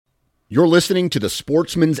You're listening to the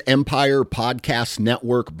Sportsman's Empire Podcast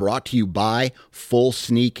Network, brought to you by Full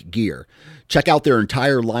Sneak Gear. Check out their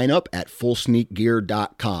entire lineup at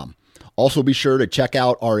fullsneakgear.com. Also be sure to check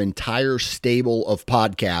out our entire stable of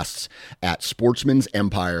podcasts at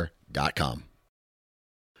sportsmansempire.com.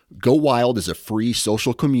 Go Wild is a free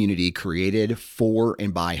social community created for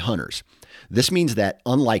and by hunters. This means that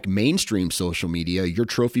unlike mainstream social media, your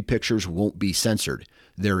trophy pictures won't be censored.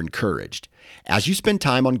 They're encouraged. As you spend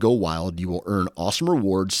time on Go Wild, you will earn awesome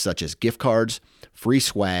rewards such as gift cards, free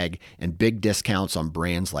swag, and big discounts on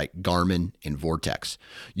brands like Garmin and Vortex.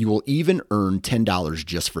 You will even earn $10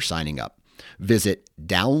 just for signing up. Visit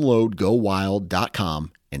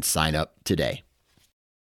downloadgowild.com and sign up today.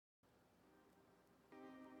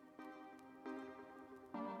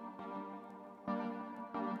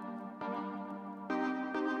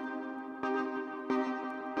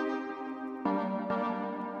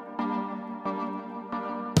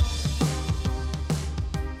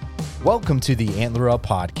 Welcome to the Antler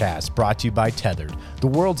podcast, brought to you by Tethered, the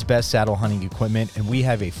world's best saddle hunting equipment, and we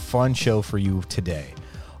have a fun show for you today.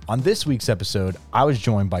 On this week's episode, I was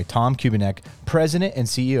joined by Tom Kubiniec, President and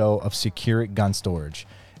CEO of Securic Gun Storage.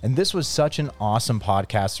 And this was such an awesome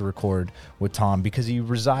podcast to record with Tom because he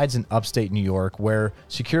resides in upstate New York, where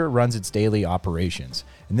Securic runs its daily operations.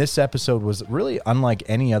 And this episode was really unlike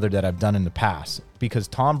any other that I've done in the past because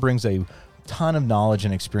Tom brings a ton of knowledge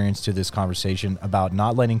and experience to this conversation about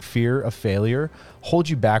not letting fear of failure hold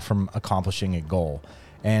you back from accomplishing a goal.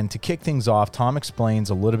 And to kick things off, Tom explains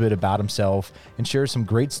a little bit about himself and shares some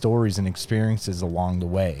great stories and experiences along the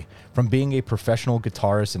way, from being a professional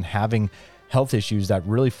guitarist and having health issues that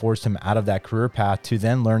really forced him out of that career path to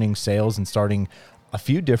then learning sales and starting a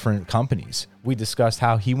few different companies. We discussed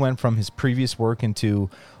how he went from his previous work into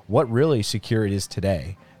what really Securic is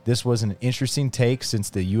today. This was an interesting take since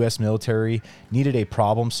the U.S. military needed a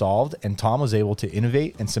problem solved, and Tom was able to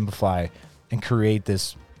innovate and simplify and create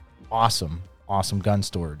this awesome gun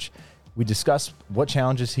storage. We discussed what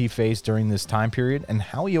challenges he faced during this time period and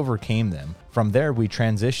how he overcame them. From there, we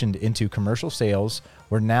transitioned into commercial sales,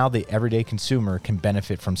 where now the everyday consumer can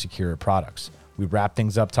benefit from Securic products. We wrapped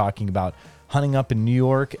things up talking about hunting up in New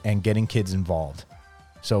York and getting kids involved.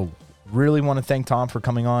 So really want to thank Tom for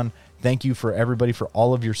coming on. Thank you for everybody for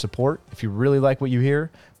all of your support. If you really like what you hear,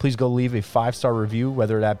 please go leave a 5-star review,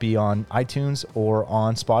 whether that be on iTunes or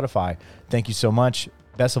on Spotify. Thank you so much.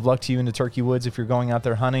 Best of luck to you in the Turkey Woods if you're going out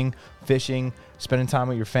there hunting, fishing, spending time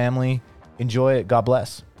with your family. Enjoy it. God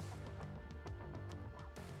bless.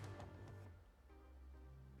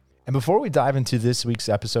 And before we dive into this week's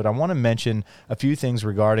episode, I want to mention a few things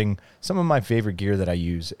regarding some of my favorite gear that I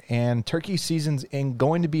use. And turkey season's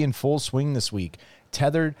going to be in full swing this week.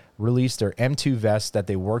 Tethered released their M2 vest that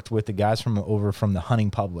they worked with the guys from the hunting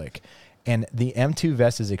public. And the M2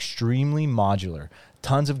 vest is extremely modular.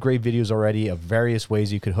 Tons of great videos already of various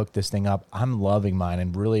ways you could hook this thing up. I'm loving mine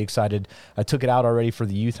and really excited. I took it out already for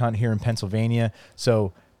the youth hunt here in Pennsylvania.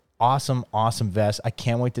 So awesome vest. I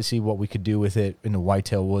can't wait to see what we could do with it in the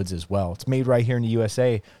whitetail woods as well. It's made right here in the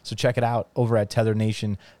USA. So check it out over at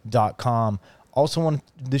tetherednation.com. Also wanted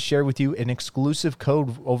to share with you an exclusive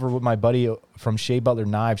code over with my buddy from Shea Butler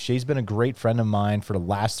Knives. Shea's been a great friend of mine for the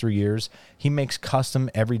last 3 years. He makes custom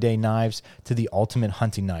everyday knives to the ultimate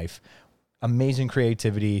hunting knife. Amazing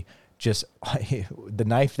creativity. Just the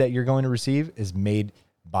knife that you're going to receive is made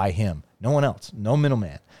by him. No one else. No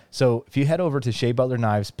middleman. So if you head over to Shea Butler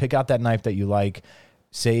Knives, pick out that knife that you like,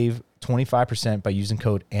 save 25% by using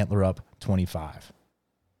code AntlerUp25.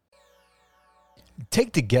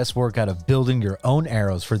 Take the guesswork out of building your own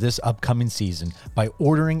arrows for this upcoming season by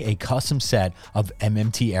ordering a custom set of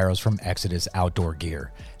MMT arrows from Exodus Outdoor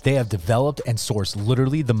Gear. They have developed and sourced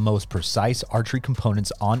literally the most precise archery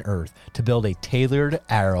components on earth to build a tailored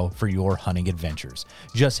arrow for your hunting adventures.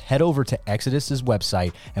 Just head over to Exodus's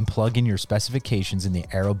website and plug in your specifications in the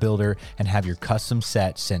arrow builder and have your custom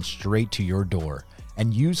set sent straight to your door.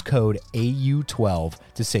 And use code AU12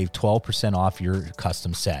 to save 12% off your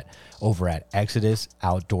custom set over at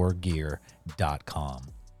ExodusOutdoorGear.com.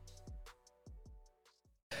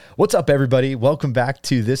 What's up, everybody? Welcome back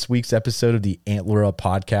to this week's episode of the Antler Up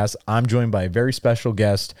podcast. I'm joined by a very special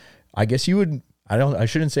guest. I shouldn't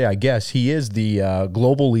say I guess. He is the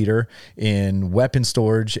global leader in weapon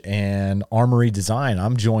storage and armory design.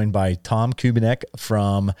 I'm joined by Tom Kubiniec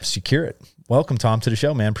from Securic. Welcome, Tom, to the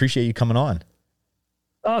show, man. Appreciate you coming on.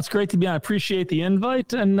 Oh, it's great to be on. I appreciate the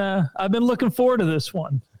invite, and I've been looking forward to this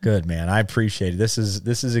one. Good, man. I appreciate it. This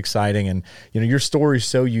is exciting, and your story is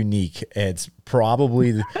so unique. It's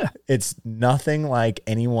probably it's nothing like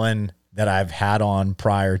anyone that I've had on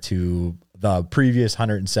prior to the previous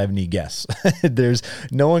 170 guests. There's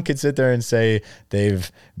no one could sit there and say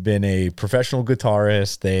they've been a professional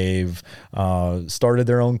guitarist. They've started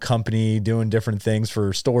their own company doing different things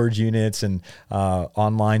for storage units and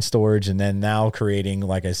online storage. And then now creating,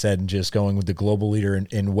 like I said, just going with the global leader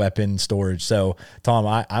in weapon storage. So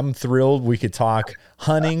Tom, I'm thrilled we could talk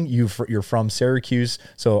hunting. You're from Syracuse.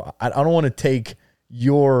 So I don't want to take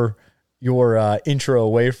your intro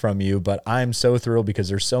away from you, but I'm so thrilled because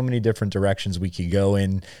there's so many different directions we could go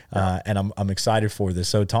in, and I'm excited for this.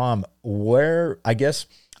 So Tom,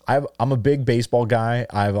 I'm a big baseball guy.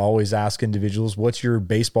 I've always asked individuals, what's your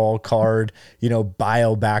baseball card,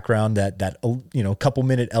 bio background, that couple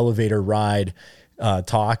minute elevator ride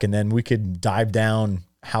talk, and then we could dive down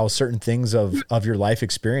how certain things of your life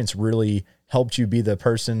experience really helped you be the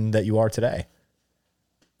person that you are today.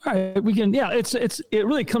 All right, we can. Yeah, it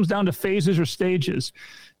really comes down to phases or stages,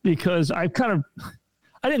 because I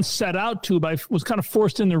didn't set out to, but I was kind of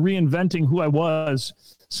forced into reinventing who I was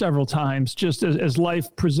several times, just as life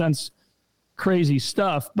presents crazy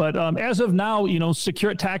stuff. But as of now,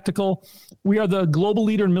 Secure Tactical, we are the global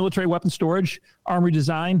leader in military weapon storage, armory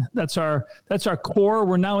design. That's our core.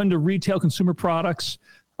 We're now into retail consumer products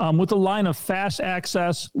with a line of fast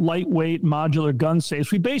access, lightweight, modular gun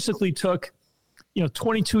safes. We basically took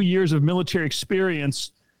 22 years of military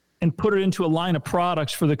experience and put it into a line of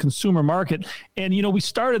products for the consumer market. And, we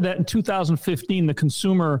started that in 2015,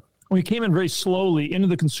 we came in very slowly into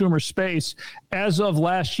the consumer space. As of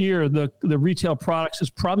last year, the retail products is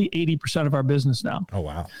probably 80% of our business now. Oh,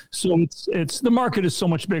 wow. So it's the market is so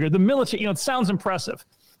much bigger. The military, it sounds impressive.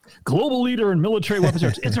 Global leader in military weapons.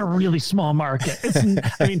 It's a really small market.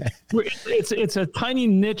 It's a tiny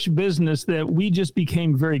niche business that we just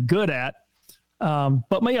became very good at.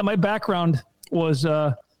 But my background was,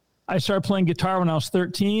 I started playing guitar when I was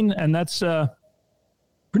 13, and that's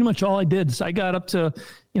pretty much all I did. So I got up to,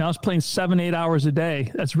 I was playing 7-8 hours a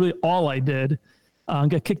day. That's really all I did.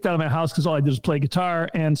 Got kicked out of my house because all I did was play guitar,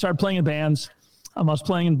 and started playing in bands. I was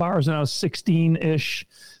playing in bars when I was 16-ish,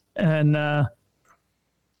 and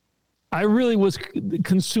I really was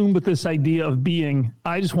consumed with this idea of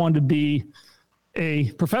I just wanted to be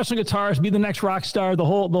a professional guitarist, be the next rock star, the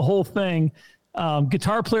whole thing.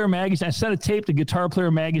 Guitar Player magazine. I sent a tape to Guitar Player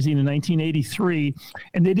magazine in 1983,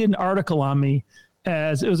 and they did an article on me.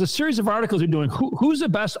 As it was a series of articles they're doing. Who's the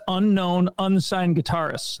best unknown, unsigned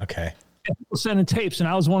guitarist? Okay. And people sending tapes, and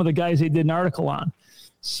I was one of the guys they did an article on.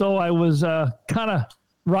 So I was kind of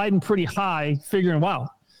riding pretty high, figuring, wow,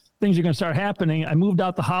 things are going to start happening. I moved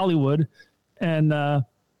out to Hollywood, and to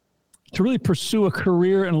really pursue a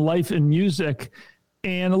career and life in music.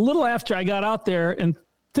 And a little after I got out there, and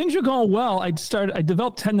things were going well, I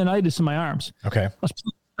developed tendonitis in my arms. Okay. I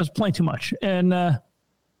was playing too much. And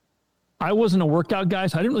I wasn't a workout guy,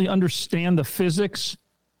 so I didn't really understand the physics.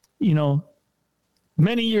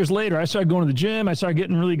 Many years later, I started going to the gym. I started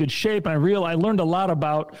getting in really good shape. And I learned a lot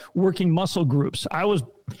about working muscle groups. I was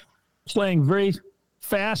playing very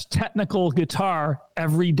fast, technical guitar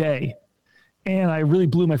every day. And I really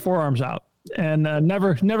blew my forearms out and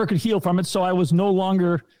never could heal from it. So I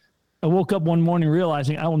woke up one morning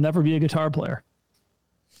realizing I will never be a guitar player.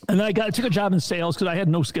 And then I took a job in sales because I had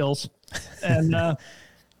no skills. And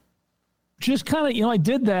just kind of, I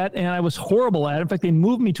did that, and I was horrible at it. In fact, they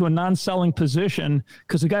moved me to a non-selling position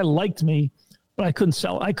because the guy liked me, but I couldn't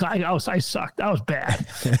sell. I sucked. I was bad.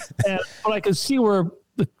 But I could see where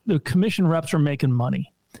the commission reps were making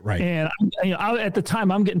money. Right. And at the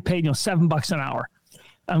time, I'm getting paid, $7 an hour.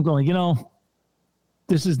 I'm going,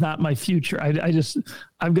 this is not my future.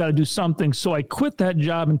 I've got to do something. So I quit that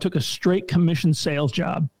job and took a straight commission sales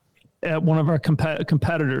job at one of our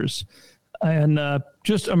competitors, and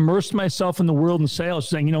just immersed myself in the world in sales,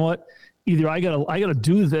 saying, you know what, either I gotta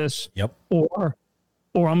do this, yep, or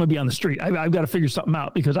I'm gonna be on the street. I've got to figure something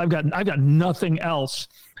out because I've got nothing else.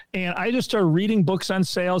 And I just started reading books on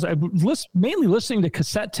sales. I was mainly listening to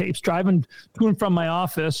cassette tapes, driving to and from my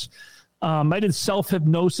office. I did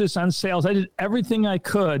self-hypnosis on sales. I did everything I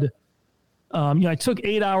could. I took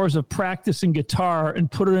 8 hours of practicing guitar and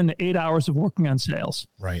put it into 8 hours of working on sales.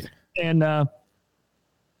 Right. And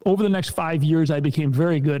over the next 5 years, I became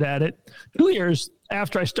very good at it. 2 years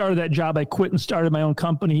after I started that job, I quit and started my own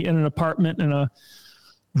company in an apartment in a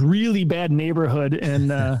really bad neighborhood in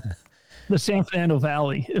the San Fernando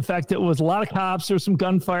Valley. In fact, it was a lot of cops. There was some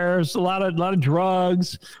gunfires, a lot of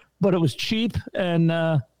drugs, but it was cheap,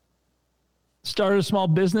 and started a small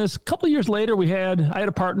business. A couple of years later, I had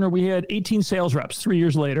a partner. We had 18 sales reps 3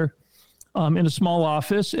 years later in a small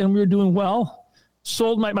office, and we were doing well.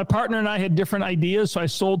 Sold my partner and I had different ideas, so I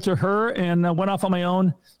sold to her and went off on my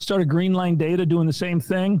own, started Greenline Data doing the same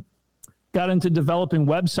thing. got into developing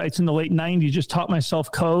websites in the late 90s, just taught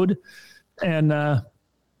myself code and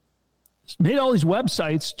made all these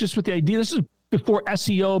websites just with the idea. This is before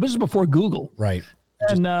SEO. This is before Google. Right.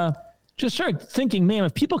 And just started thinking, man,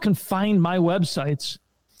 if people can find my websites,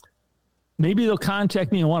 maybe they'll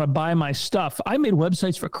contact me and want to buy my stuff. I made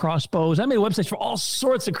websites for crossbows. I made websites for all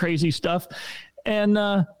sorts of crazy stuff. And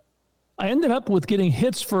I ended up with getting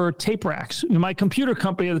hits for tape racks. My computer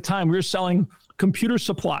company at the time, we were selling computer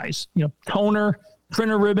supplies, toner,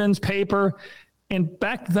 printer ribbons, paper. And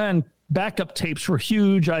back then, backup tapes were a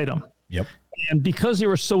huge item. Yep. And because they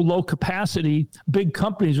were so low capacity, big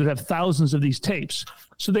companies would have thousands of these tapes.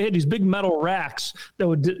 So they had these big metal racks that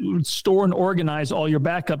would store and organize all your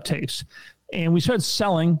backup tapes. And we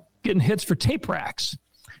started getting hits for tape racks.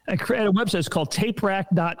 I created a website called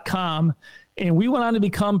taperack.com. And we went on to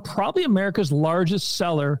become probably America's largest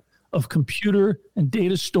seller of computer and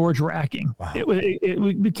data storage racking. Wow.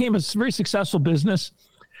 It became a very successful business.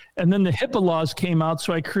 And then the HIPAA laws came out.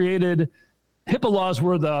 So I created, HIPAA laws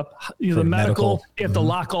were the medical, you have to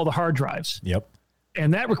lock all the hard drives. Yep.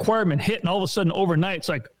 And that requirement hit, and all of a sudden overnight, it's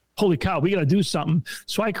like, holy cow, we got to do something.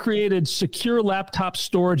 So I created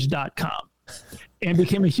securelaptopstorage.com and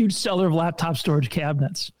became a huge seller of laptop storage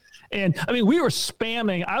cabinets. And I mean, we were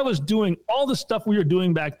spamming. I was doing all the stuff we were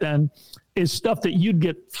doing back then is stuff that you'd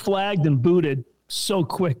get flagged and booted so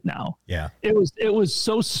quick now. Yeah. It was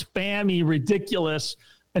so spammy, ridiculous,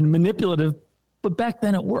 and manipulative, but back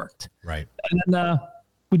then it worked. Right. And then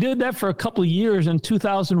we did that for a couple of years. In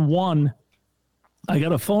 2001, I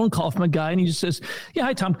got a phone call from a guy, and he just says, yeah,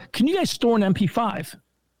 hi, Tom, can you guys store an MP5? And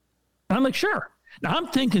I'm like, sure. Now, I'm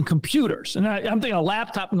thinking computers, and I'm thinking a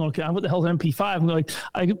laptop. I'm going, okay, what the hell is an MP5? I'm going,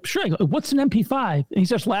 sure. I go, what's an MP5? And he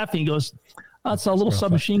starts laughing. He goes, oh, it's a little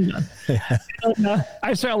submachine gun. And,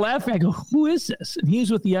 I started laughing. I go, who is this? And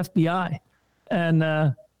he's with the FBI. And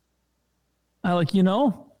I like,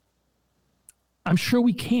 I'm sure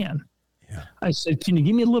we can. Yeah. I said, can you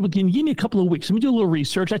give me a couple of weeks? Let me do a little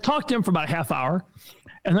research. I talked to him for about a half hour,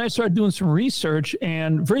 and then I started doing some research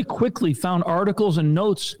and very quickly found articles and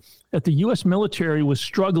notes that the U.S. military was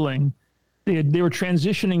struggling. They were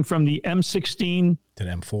transitioning from the M16 to the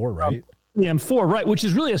M4, right? The M4, right, which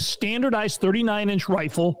is really a standardized 39-inch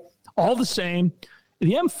rifle, all the same.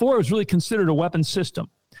 The M4 is really considered a weapon system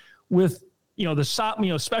with the SOP,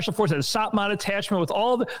 special forces had a SOP mod attachment with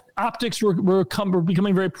all the optics were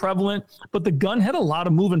becoming very prevalent, but the gun had a lot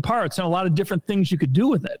of moving parts and a lot of different things you could do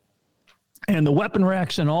with it. And the weapon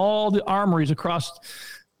racks and all the armories across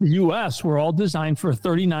the U.S. were all designed for a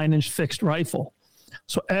 39-inch fixed rifle.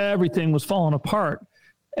 So everything was falling apart.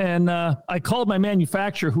 And I called my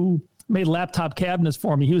manufacturer who made laptop cabinets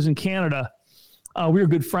for me. He was in Canada. We were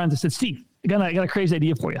good friends. I said, Steve, I got a crazy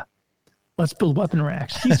idea for you. Let's build weapon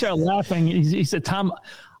racks. He started laughing. He said, Tom,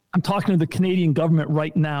 I'm talking to the Canadian government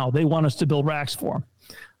right now. They want us to build racks for them.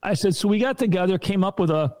 I said, so we got together, came up with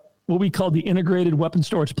what we called the integrated weapon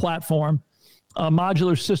storage platform, a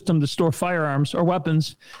modular system to store firearms or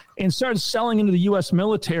weapons, and started selling into the U.S.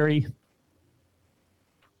 military.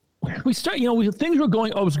 Things were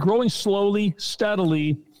going, I was growing slowly,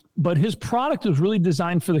 steadily, but his product was really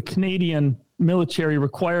designed for the Canadian military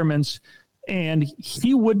requirements. And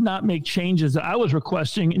he would not make changes that I was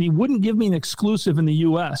requesting, and he wouldn't give me an exclusive in the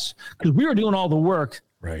U.S. because we were doing all the work.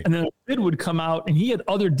 Right. And then a bid would come out, and he had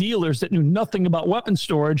other dealers that knew nothing about weapon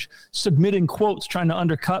storage submitting quotes trying to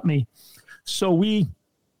undercut me. So we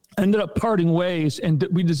ended up parting ways, and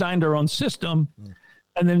we designed our own system.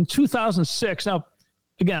 And then in 2006, now,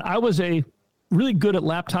 again, I was really good at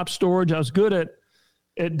laptop storage. I was good at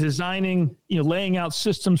designing, laying out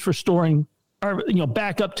systems for storing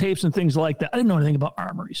backup tapes and things like that. I didn't know anything about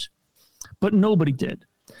armories, but nobody did.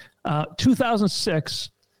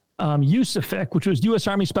 2006, USAFEC, which was U.S.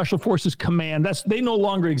 Army Special Forces Command, they no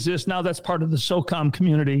longer exist. Now that's part of the SOCOM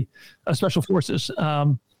community, Special Forces.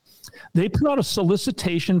 They put out a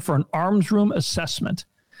solicitation for an arms room assessment.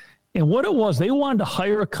 And what it was, they wanted to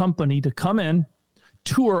hire a company to come in,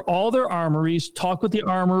 tour all their armories, talk with the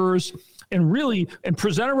armorers, and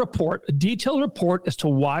present a detailed report as to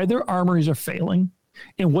why their armories are failing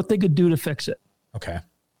and what they could do to fix it. Okay.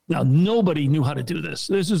 Now, nobody knew how to do this.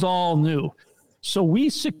 This is all new. So we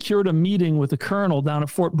secured a meeting with the colonel down at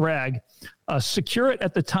Fort Bragg. Secure It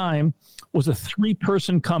at the time was a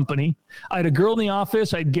 3-person company. I had a girl in the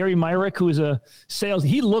office. I had Gary Myrick, who was a sales.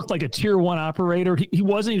 He looked like a tier 1 operator. He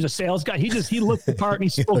wasn't. He was a sales guy. He looked the part, and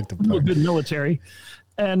he spoke good military.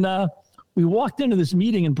 And we walked into this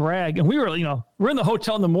meeting in Bragg, and we were, we're in the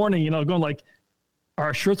hotel in the morning, going like, are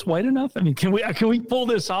our shirts white enough? I mean, can we pull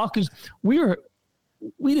this off? Because we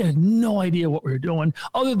had no idea what we were doing,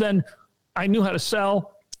 other than I knew how to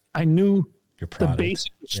sell. I knew Your the product.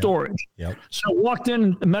 basic storage. Yep. So I walked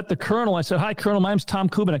in and met the colonel. I said, "Hi, Colonel. My name's Tom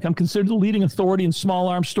Kubiniec. I'm considered the leading authority in small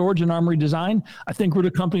arms storage and armory design. I think we're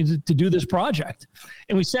the company to do this project."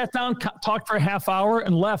 And we sat down, talked for a half hour,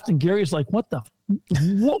 and left. And Gary's like, what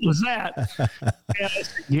was that? And I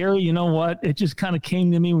said, "Gary, you know what? It just kind of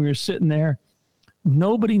came to me when we were sitting there.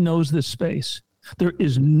 Nobody knows this space. There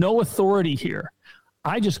is no authority here.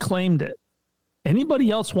 I just claimed it.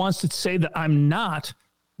 Anybody else wants to say that I'm not,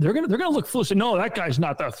 they're gonna look foolish and no, that guy's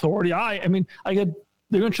not the authority. They're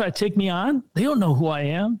gonna try to take me on. They don't know who I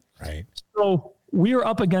am." Right. So we were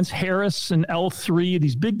up against Harris and L3,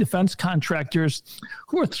 these big defense contractors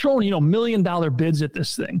who were throwing, $1 million bids at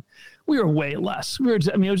this thing. We were way less.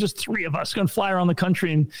 It was just three of us going to fly around the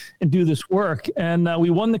country and do this work. And we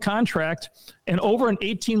won the contract. And over an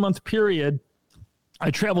 18-month period,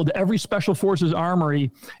 I traveled to every Special Forces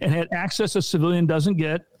armory and had access a civilian doesn't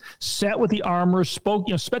get, sat with the armor,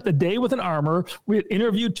 spent the day with an armor. We had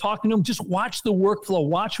interviewed, talking to them, just watch the workflow,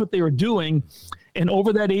 watch what they were doing. And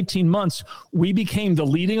over that 18 months, we became the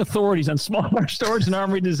leading authorities on small arms storage and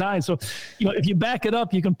armory design. So, if you back it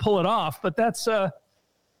up, you can pull it off. But that's,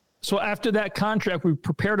 so after that contract, we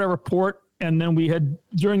prepared our report. And then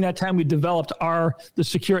during that time, we developed the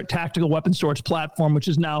Secure Tactical Weapon Storage Platform, which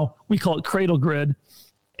is now, we call it Cradle Grid.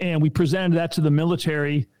 And we presented that to the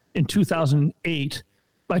military in 2008.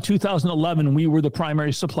 By 2011, we were the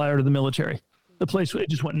primary supplier to the military. The place, it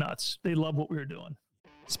just went nuts. They loved what we were doing.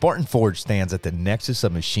 Spartan Forge stands at the nexus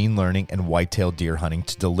of machine learning and whitetail deer hunting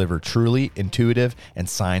to deliver truly intuitive and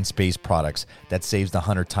science-based products that saves the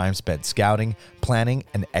hunter time spent scouting, planning,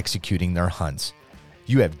 and executing their hunts.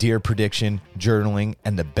 You have deer prediction, journaling,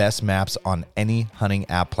 and the best maps on any hunting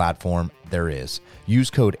app platform there is. Use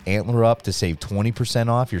code ANTLERUP to save 20%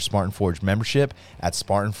 off your Spartan Forge membership at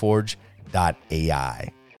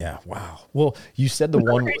spartanforge.ai. Yeah, wow. Well, you said the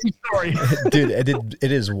one... Story. Dude,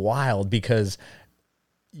 it is wild because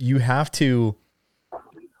you have to,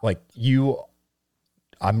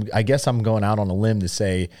 I guess I'm going out on a limb to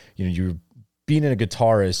say, you're being a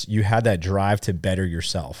guitarist, you had that drive to better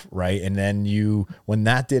yourself, right? And then when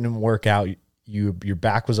that didn't work out, your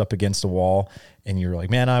back was up against the wall and you're like,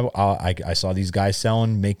 man, I saw these guys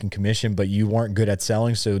selling, making commission, but you weren't good at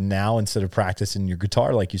selling. So now instead of practicing your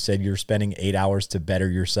guitar, like you said, you're spending 8 hours to better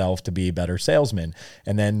yourself, to be a better salesman.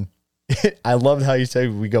 And then I loved how you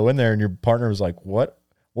said we go in there and your partner was like, what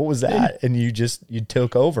was that? And you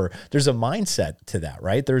took over. There's a mindset to that,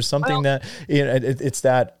 right? There's something that, it's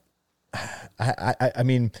that, I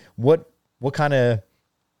mean, what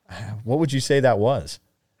would you say that was?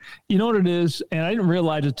 You know what it is, and I didn't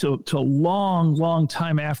realize it till a long, long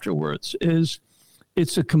time afterwards, is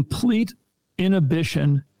it's a complete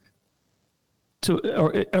inhibition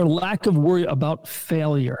or lack of worry about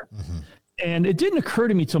failure. Mm-hmm. And it didn't occur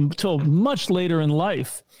to me till much later in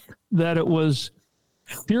life that it was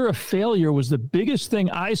fear of failure was the biggest thing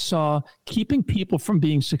I saw keeping people from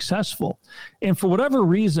being successful. And for whatever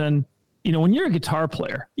reason, when you're a guitar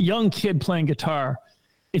player, young kid playing guitar,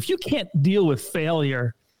 if you can't deal with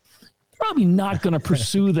failure, probably not going to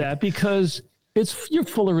pursue that because you're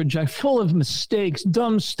full of rejection, full of mistakes,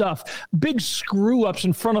 dumb stuff, big screw ups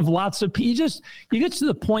in front of lots of people. You get to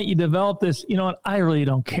the point you develop this, I really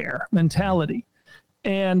don't care mentality.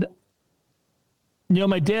 And,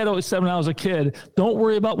 my dad always said when I was a kid, don't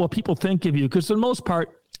worry about what people think of you. Because for the most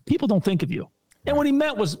part, people don't think of you. And what he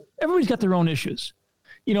meant was everybody's got their own issues.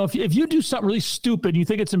 If you do something really stupid, you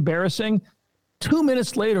think it's embarrassing, 2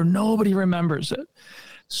 minutes later, nobody remembers it.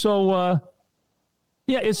 So,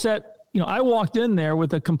 it's that, I walked in there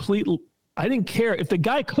with I didn't care. If the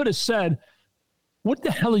guy could have said, what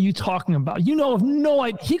the hell are you talking about?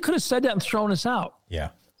 He could have said that and thrown us out.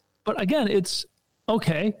 Yeah. But again, it's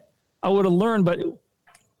okay. I would have learned, but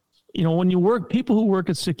when people who work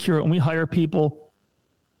at Secure and we hire people,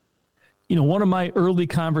 one of my early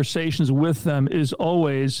conversations with them is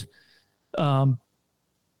always, don't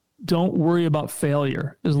worry about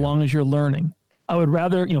failure as long as you're learning. I would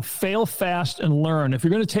rather, fail fast and learn. If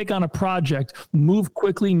you're going to take on a project, move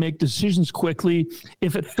quickly, make decisions quickly.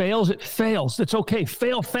 If it fails, it fails. It's okay.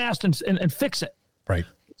 Fail fast and fix it. Right.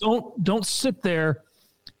 Don't sit there.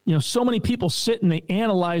 So many people sit and they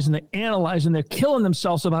analyze and they're killing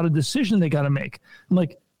themselves about a decision they got to make. I'm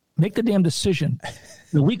like, make the damn decision.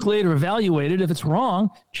 A week later, evaluate it. If it's wrong,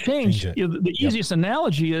 change it. The easiest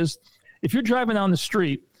analogy is if you're driving down the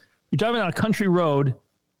street, you're driving down a country road,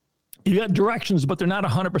 you got directions, but they're not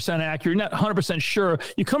 100% accurate. You're not 100% sure.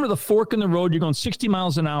 You come to the fork in the road, you're going 60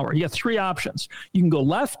 miles an hour. You got three options. You can go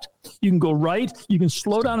left, you can go right, you can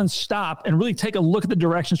slow down and stop and really take a look at the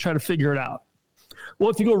directions, try to figure it out. Well,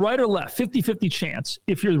 if you go right or left, 50-50 chance.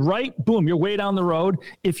 If you're right, boom, you're way down the road.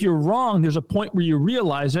 If you're wrong, there's a point where you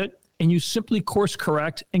realize it and you simply course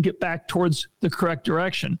correct and get back towards the correct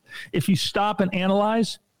direction. If you stop and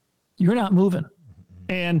analyze, you're not moving.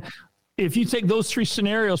 And if you take those three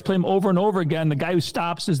scenarios, play them over and over again, the guy who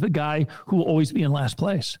stops is the guy who will always be in last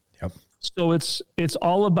place. Yep. So it's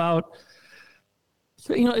all about,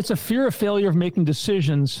 it's a fear of failure of making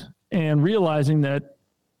decisions and realizing that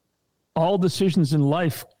all decisions in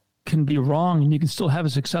life can be wrong and you can still have a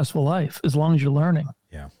successful life as long as you're learning.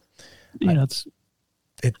 Yeah. It's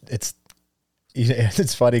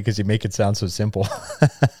funny because you make it sound so simple.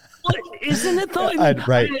 Isn't it though?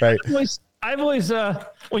 Right. I've always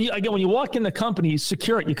when you walk in the company,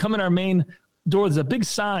 secure it. You come in our main door. There's a big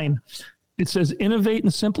sign. It says "Innovate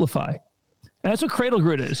and Simplify." And that's what Cradle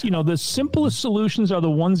Grid is. The simplest solutions are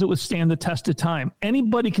the ones that withstand the test of time.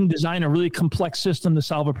 Anybody can design a really complex system to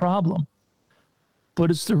solve a problem,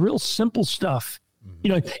 but it's the real simple stuff.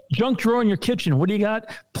 Junk drawer in your kitchen. What do you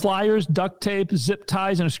got? Pliers, duct tape, zip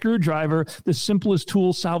ties, and a screwdriver. The simplest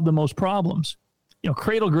tools solve the most problems.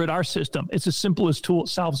 Cradle Grid, our system, it's the simplest tool. It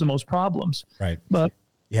solves the most problems. Right. But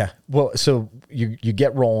yeah. Well, so you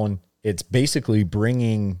get rolling. It's basically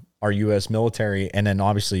bringing our U.S. military, and then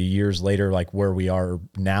obviously years later, like where we are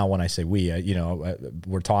now, when I say we,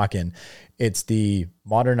 we're talking, it's the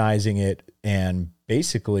modernizing it and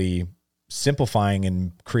basically simplifying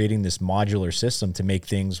and creating this modular system to make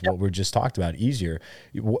things, what we just talked about, easier.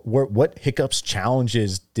 What hiccups,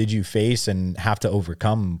 challenges did you face and have to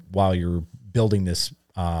overcome while you're building this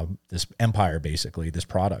this empire, basically, this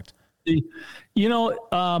product? The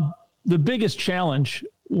biggest challenge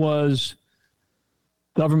was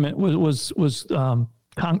government, was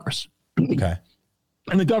Congress. Okay.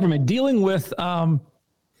 And the government dealing with the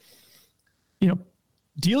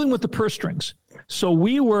purse strings. So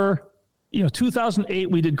we were,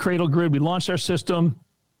 2008, we did Cradle Grid. We launched our system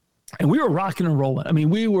and we were rocking and rolling. I mean,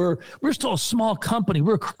 we're still a small company.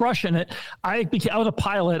 We were crushing it. I was a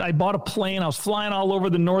pilot. I bought a plane. I was flying all over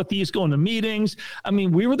the Northeast, going to meetings. I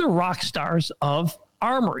mean, we were the rock stars of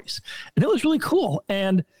armories, and it was really cool.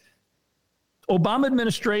 And Obama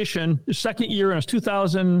administration, the second year, and it was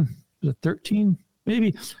 2013,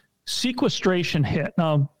 maybe, sequestration hit.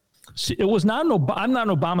 Now, it was not I'm not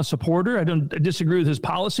an Obama supporter. I disagree with his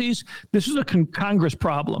policies. This is a Congress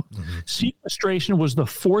problem. Mm-hmm. Sequestration was the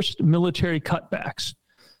forced military cutbacks.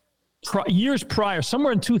 Years prior,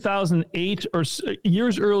 somewhere in 2008 or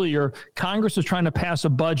years earlier, Congress was trying to pass a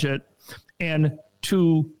budget, and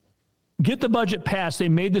to get the budget passed, they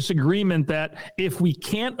made this agreement that if we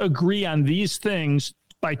can't agree on these things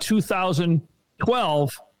by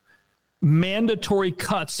 2012, mandatory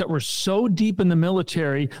cuts that were so deep in the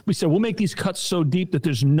military, we said, we'll make these cuts so deep that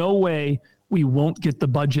there's no way we won't get the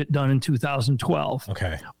budget done in 2012.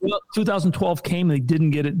 Okay. Well, 2012 came, they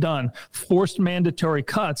didn't get it done. Forced mandatory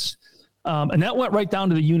cuts. And that went right down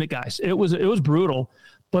to the unit guys. It was brutal.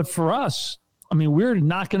 But for us, I mean, we were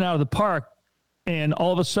knocking it out of the park, and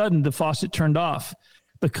all of a sudden the faucet turned off.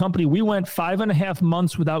 The company, we went 5.5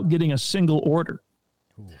 months without getting a single order.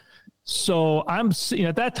 Ooh. So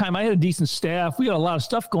at that time I had a decent staff. We got a lot of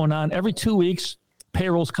stuff going on. Every 2 weeks,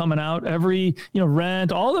 payroll's coming out. Every,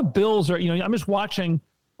 rent, all the bills are, I'm just watching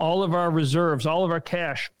all of our reserves, all of our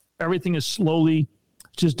cash. Everything is slowly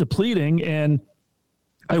just depleting. And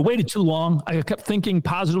I waited too long. I kept thinking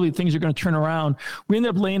positively things are going to turn around. We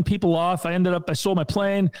ended up laying people off. I sold my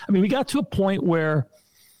plane. I mean, we got to a point where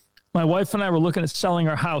my wife and I were looking at selling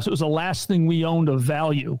our house. It was the last thing we owned of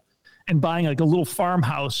value, and buying like a little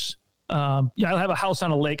farmhouse. I have a house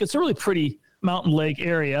on a lake. It's a really pretty mountain lake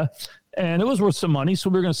area, and it was worth some money. So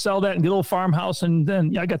we were going to sell that and get a little farmhouse. And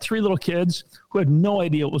then I got 3 little kids who had no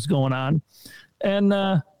idea what was going on. And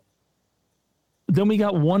then we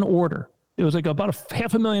got one order. It was like about a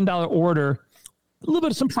 $500,000 order, a little bit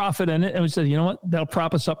of some profit in it. And we said, you know what, that'll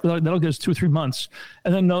prop us up. That'll get us 2 or 3 months.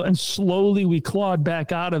 And then and slowly we clawed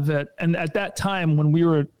back out of it. And at that time, when we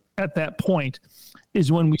were at that point,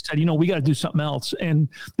 is when we said, we got to do something else. And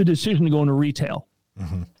the decision to go into retail.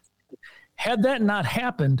 Mm-hmm. Had that not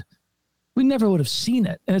happened, we never would have seen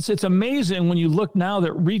it. And it's amazing when you look now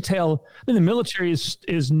that retail, the military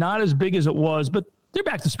is not as big as it was, but they're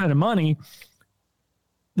back to spending money.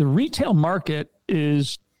 The retail market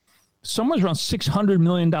is somewhere around $600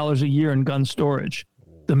 million a year in gun storage.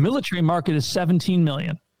 The military market is $17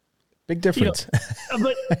 million. Big difference.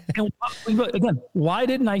 But again, why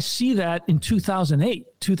didn't I see that in 2008,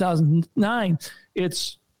 2009?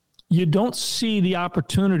 You don't see the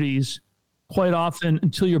opportunities quite often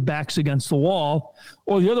until your back's against the wall.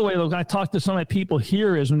 Or the other way, look, I talk to some of my people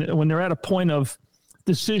here is when they're at a point of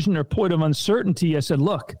decision or point of uncertainty, I said,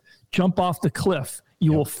 look, jump off the cliff.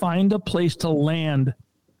 You will find a place to land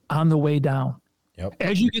on the way down. Yep.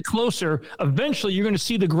 As you get closer, eventually you're going to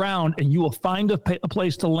see the ground and you will find a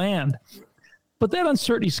place to land. But that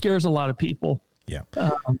uncertainty scares a lot of people. Yeah.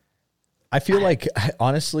 I feel like,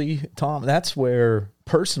 honestly, Tom, that's where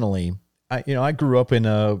personally, I grew up in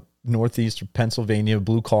a Northeast Pennsylvania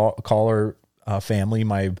blue collar family.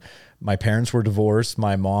 My parents were divorced.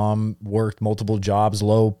 My mom worked multiple jobs,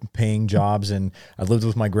 low paying jobs. And I lived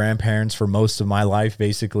with my grandparents for most of my life,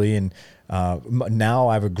 basically. And now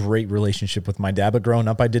I have a great relationship with my dad, but growing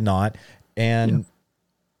up, I did not. And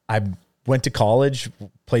I went to college,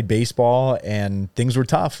 played baseball, and things were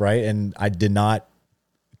tough, right? And I did not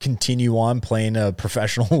continue on playing a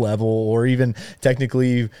professional level, or even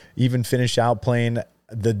technically even finish out playing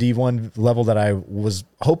the D1 level that I was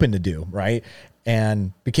hoping to do, right?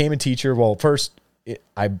 And became a teacher. Well, first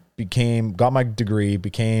I got my degree,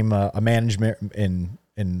 became a management in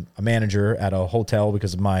a manager at a hotel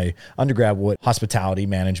because of my undergrad with hospitality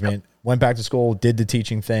management. Went back to school, did the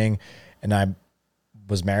teaching thing, and I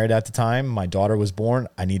was married at the time. My daughter was born.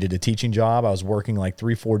 I needed a teaching job. I was working like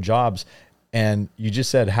 3-4 jobs. And you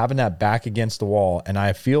just said having that back against the wall. And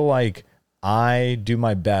I feel like I do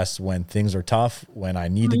my best when things are tough, when I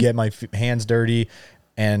need to get my hands dirty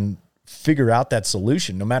and figure out that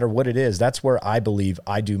solution, no matter what it is. That's where I believe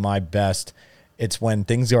I do my best. It's when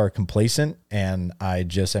things are complacent and I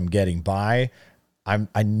just am getting by.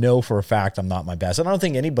 I know for a fact I'm not my best. I don't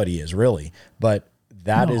think anybody is really, but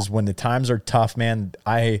that is when the times are tough, man.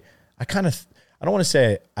 I don't want to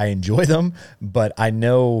say I enjoy them, but I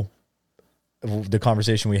know the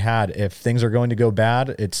conversation we had, if things are going to go bad,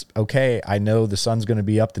 it's okay. I know the sun's going to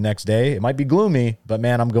be up the next day. It might be gloomy, but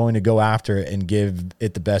man, I'm going to go after it and give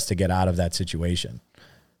it the best to get out of that situation.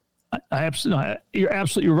 You're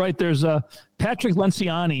absolutely right. There's Patrick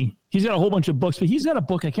Lenciani. He's got a whole bunch of books, but he's got a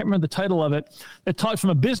book, I can't remember the title of it, that talks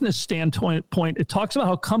from a business standpoint. It talks about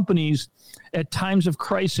how companies at times of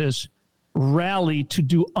crisis rally to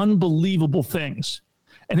do unbelievable things.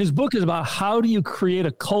 And his book is about how do you create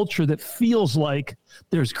a culture that feels like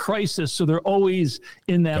there's crisis, so they're always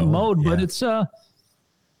in that mode. But it's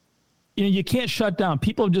you can't shut down.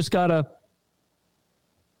 People have just got to.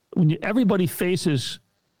 Everybody faces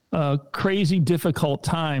crazy, difficult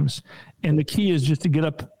times, and the key is just to get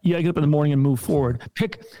up. You gotta get up in the morning and move forward.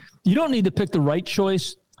 You don't need to pick the right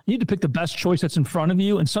choice. You need to pick the best choice that's in front of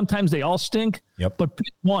you. And sometimes they all stink, but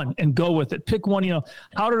pick one and go with it. Pick one,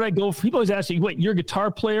 how did I go? People always ask you, wait, you're a guitar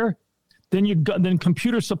player, then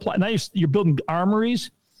computer supply. Now you're building armories.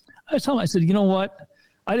 I told them, I said, you know what?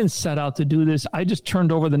 I didn't set out to do this. I just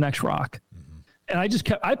turned over the next rock. And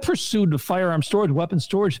I pursued the firearm storage, weapon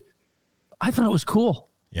storage. I thought it was cool.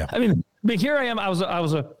 Yeah. I mean, but here I am. I was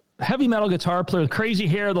a heavy metal guitar player, crazy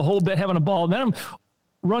hair, the whole bit, having a ball. And then I'm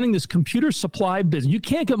running this computer supply business. You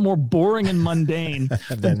can't get more boring and mundane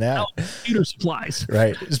than that. Computer supplies,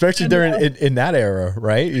 right? Especially during in that era,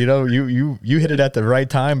 right? You hit it at the right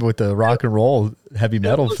time with the rock and roll heavy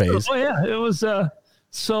metal phase. Oh yeah, it was.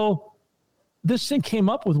 So this thing came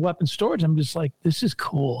up with weapon storage. I'm just like, this is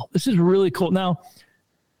cool. This is really cool. Now,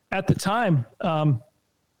 at the time,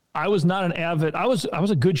 I was not an avid. I was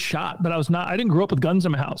a good shot, but I didn't grow up with guns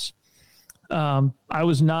in my house. I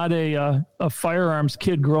was not a firearms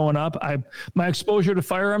kid growing up. My exposure to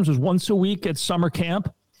firearms was once a week at summer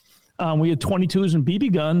camp. We had 22s and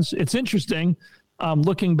BB guns. It's interesting.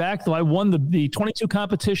 Looking back, though, I won the 22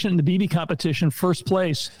 competition and the BB competition first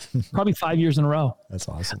place, probably 5 years in a row. That's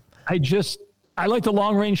awesome. I like the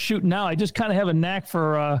long range shooting now. I just kind of have a knack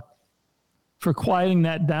for quieting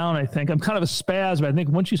that down. I think I'm kind of a spaz, but I think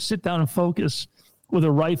once you sit down and focus with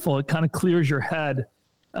a rifle, it kind of clears your head.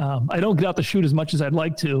 I don't get out to shoot as much as I'd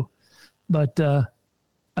like to, but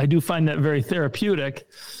I do find that very therapeutic.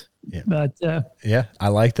 Yeah. But yeah, I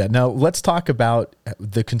like that. Now let's talk about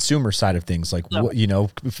the consumer side of things, like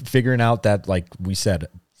figuring out that, like we said,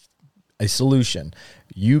 a solution.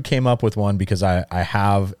 You came up with one because I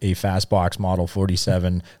have a Fastbox Model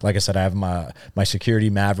 47. Like I said, I have my Security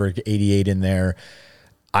Maverick 88 in there.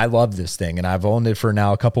 I love this thing, and I've owned it for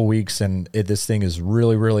now a couple weeks, and this thing is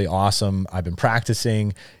really, really awesome. I've been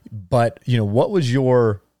practicing, but what was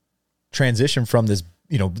your transition from this,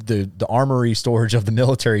 the armory storage of the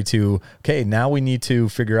military to, okay, now we need to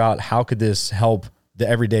figure out how could this help the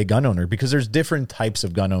everyday gun owner? Because there's different types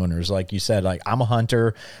of gun owners. Like you said, like I'm a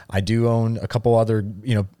hunter. I do own a couple other,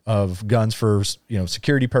 of guns for,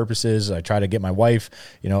 security purposes. I try to get my wife,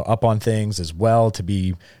 up on things as well to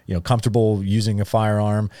be, comfortable using a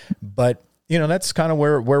firearm. But, that's kind of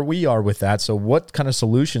where we are with that. So what kind of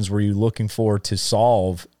solutions were you looking for to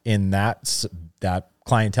solve in that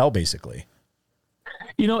clientele, basically.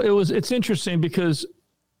 It's interesting because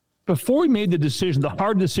before we made the decision, the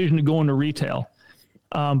hard decision to go into retail,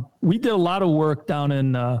 we did a lot of work down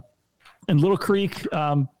in Little Creek,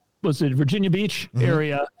 was it Virginia Beach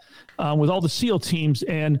area, with all the SEAL teams.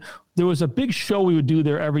 And there was a big show we would do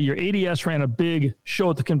there every year. ADS ran a big show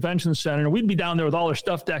at the convention center, and we'd be down there with all our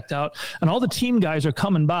stuff decked out, and all the team guys are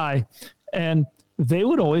coming by, and they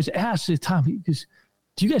would always ask, Tom,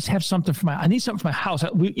 do you guys have something I need something for my house. I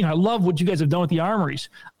love what you guys have done with the armories.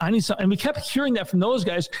 I need something. And we kept hearing that from those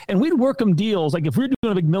guys, and we'd work them deals. Like if we were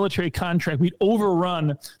doing a big military contract, we'd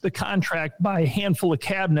overrun the contract by a handful of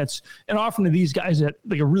cabinets and offer them to these guys at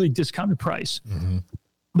like a really discounted price. Mm-hmm.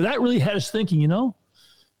 But that really had us thinking,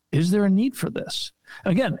 is there a need for this?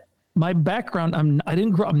 And again, my background, I'm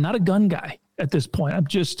not a gun guy at this point.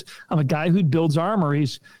 I'm a guy who builds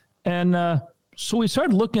armories. And, so we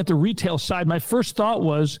started looking at the retail side. My first thought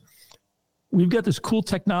was, we've got this cool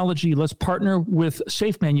technology. Let's partner with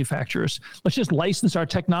safe manufacturers. Let's just license our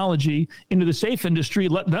technology into the safe industry,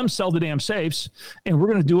 let them sell the damn safes, and we're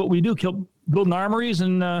going to do what we do, building armories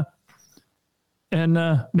and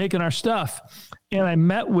making our stuff. And I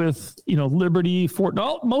met with, Liberty, Fort,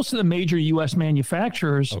 most of the major U.S.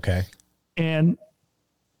 manufacturers. Okay. And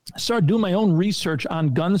started doing my own research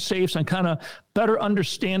on gun safes and kind of better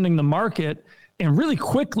understanding the market. And really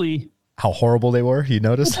quickly, how horrible they were, you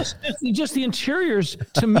noticed? Just the interiors,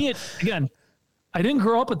 to me, again, I didn't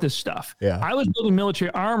grow up with this stuff. Yeah. I was building military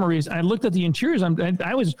armories. I looked at the interiors.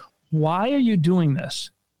 I was, why are you doing this?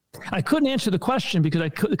 I couldn't answer the question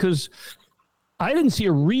because I didn't see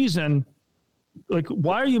a reason. Like,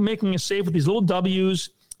 why are you making a safe with these little W's?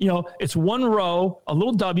 It's one row, a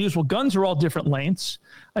little W's. Well, guns are all different lengths.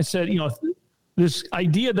 I said, this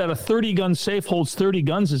idea that a 30-gun safe holds 30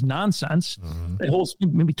 guns is nonsense. Mm-hmm. It holds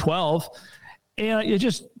maybe 12.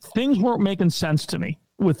 And things weren't making sense to me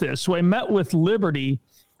with this. So I met with Liberty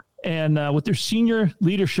and with their senior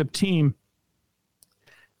leadership team.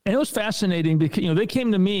 And it was fascinating because, they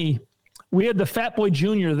came to me. We had the Fat Boy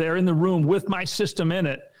Jr. there in the room with my system in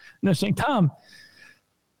it. And they're saying, Tom,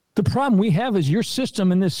 the problem we have is your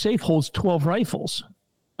system in this safe holds 12 rifles.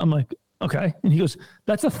 I'm like, okay. And he goes,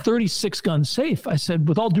 that's a 36-gun safe. I said,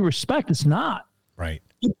 with all due respect, it's not. Right.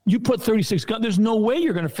 You put 36 guns. There's no way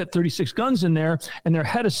you're going to fit 36 guns in there. And their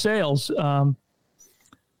head of sales, the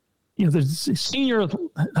senior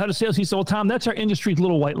head of sales, he said, well, Tom, that's our industry's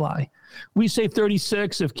little white lie. We say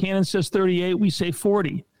 36. If Canon says 38, we say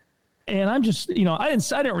 40. And I'm just, I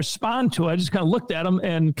didn't respond to it. I just kind of looked at him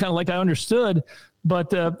and kind of like I understood.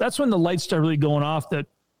 But that's when the lights started really going off that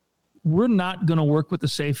we're not going to work with the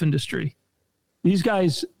safe industry. These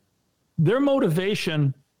guys, their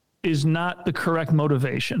motivation is not the correct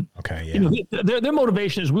motivation. Okay, yeah. Their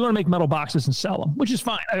motivation is we want to make metal boxes and sell them, which is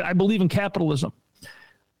fine. I believe in capitalism.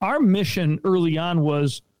 Our mission early on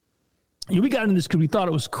was, we got into this because we thought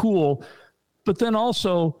it was cool, but then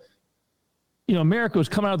also, America was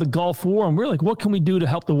coming out of the Gulf War, and we're like, what can we do to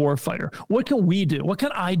help the warfighter? What can we do? What can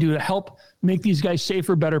I do to help make these guys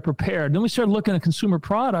safer, better prepared? Then we started looking at consumer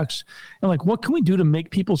products and like, what can we do to make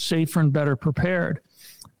people safer and better prepared?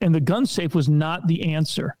 And the gun safe was not the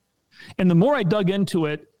answer. And the more I dug into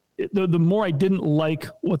it, the more I didn't like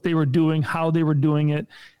what they were doing, how they were doing it,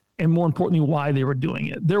 and more importantly, why they were doing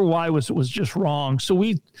it. Their why was just wrong. So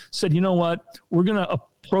we said, you know what? We're going to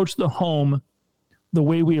approach the home the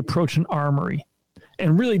way we approach an armory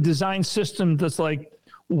and really design systems that's like,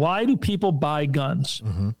 why do people buy guns?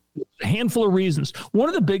 Mm-hmm. A handful of reasons. One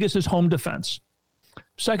of the biggest is home defense.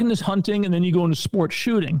 Second is hunting, and then you go into sports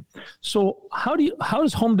shooting. So how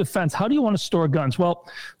does home defense, how do you want to store guns? Well,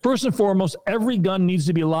 first and foremost, every gun needs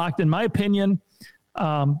to be locked. In my opinion,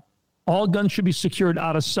 all guns should be secured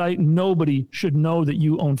out of sight. Nobody should know that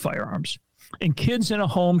you own firearms. And kids in a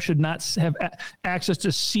home should not have access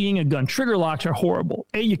to seeing a gun. Trigger locks are horrible.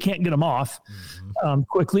 You can't get them off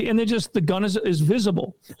quickly. And the gun is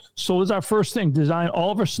visible. So it's our first thing. Design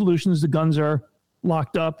all of our solutions. The guns are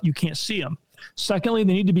locked up. You can't see them. Secondly,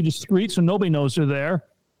 they need to be discreet so nobody knows they're there.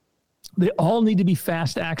 They all need to be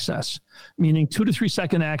fast access, meaning 2 to 3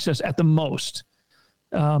 second access at the most.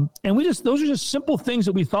 And those are just simple things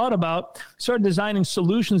that we thought about, started designing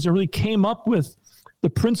solutions that really came up with the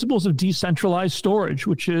principles of decentralized storage,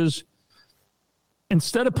 which is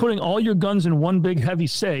instead of putting all your guns in one big heavy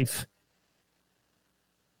safe,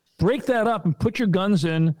 break that up and put your guns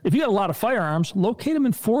in. If you got a lot of firearms, locate them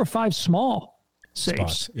in 4 or 5 small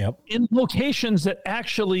safes. Yep. In locations that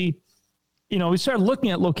actually, we started looking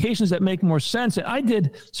at locations that make more sense. And I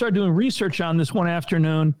started doing research on this one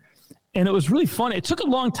afternoon, and it was really fun. It took a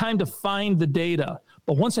long time to find the data.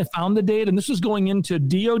 But once I found the data, and this was going into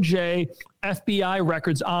DOJ, FBI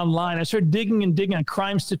records online. I started digging on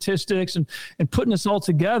crime statistics and putting this all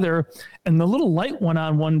together. And the little light went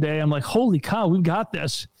on one day. I'm like, holy cow, we've got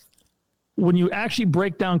this. When you actually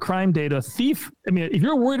break down crime data, a thief, I mean, if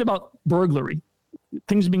you're worried about burglary,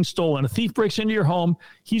 things being stolen, a thief breaks into your home,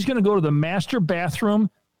 he's going to go to the master bathroom,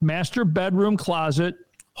 master bedroom, closet,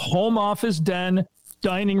 home office, den,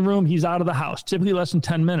 dining room. He's out of the house, typically less than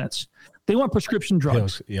 10 minutes. They want prescription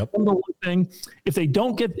drugs. Yep. Number one thing, if they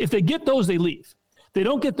get those, they leave. They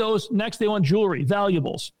don't get those. Next, they want jewelry,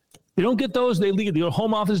 valuables. They don't get those, they leave. They go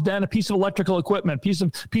home office, den, a piece of electrical equipment, piece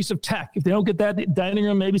of tech. If they don't get that, the dining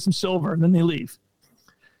room, maybe some silver, and then they leave.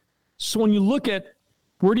 So when you look at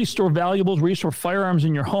where do you store valuables, where do you store firearms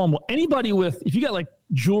in your home? Well, anybody if you got like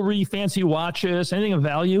jewelry, fancy watches, anything of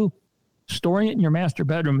value, storing it in your master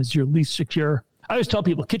bedroom is your least secure. I always tell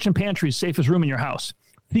people, kitchen pantry is the safest room in your house.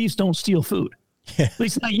 Thieves don't steal food. At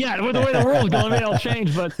least not yet. With the way the world's going, maybe it'll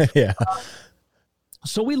change. But yeah.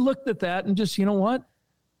 So we looked at that and just, you know what?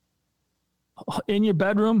 In your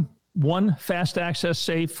bedroom, one fast access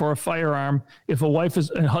safe for a firearm. If a wife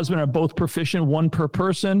and husband are both proficient, one per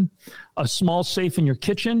person. A small safe in your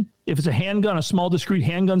kitchen. If it's a handgun, a small discrete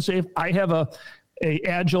handgun safe. I have a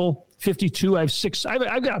Agile 52. I have 6.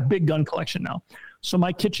 I've got a big gun collection now. So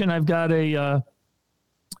my kitchen, I've got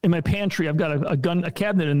in my pantry, I've got a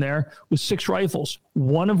cabinet in there with 6 rifles,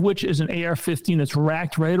 one of which is an AR-15 that's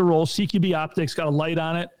racked, ready to roll, CQB optics, got a light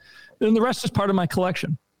on it. And the rest is part of my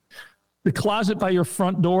collection. The closet by your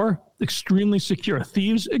front door, extremely secure.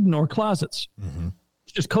 Thieves ignore closets. Mm-hmm.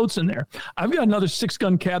 It's just coats in there. I've got another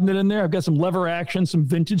 6-gun cabinet in there. I've got some lever action, some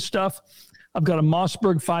vintage stuff. I've got a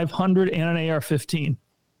Mossberg 500 and an AR-15. And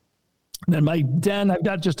then my den, I've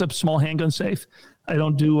got just a small handgun safe. I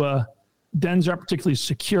don't do dens aren't particularly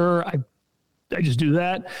secure. I just do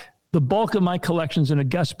that. The bulk of my collection's in a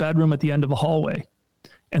guest bedroom at the end of a hallway.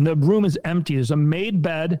 And the room is empty. There's a made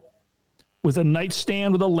bed with a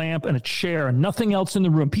nightstand with a lamp and a chair and nothing else in the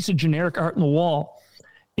room. Piece of generic art in the wall.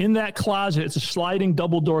 In that closet, it's a sliding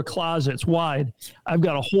double door closet. It's wide. I've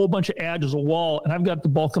got a whole bunch of Agiles, a wall, and I've got the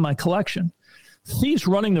bulk of my collection. Thieves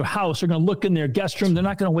running their house are going to look in their guest room. They're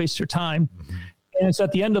not going to waste their time. Mm-hmm. And it's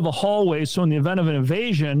at the end of a hallway. So in the event of an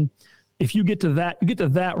invasion, if you get to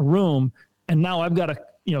that room, and now I've got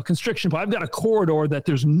a constriction, but I've got a corridor that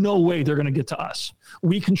there's no way they're going to get to us.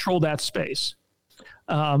 We control that space.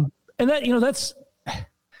 And that,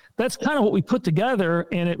 that's kind of what we put together.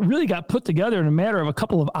 And it really got put together in a matter of a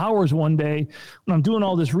couple of hours one day when I'm doing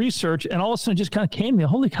all this research, and all of a sudden it just kind of came to me,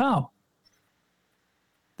 holy cow,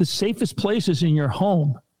 the safest places in your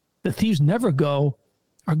home that thieves never go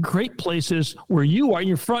are great places where you are,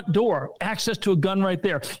 your front door, access to a gun right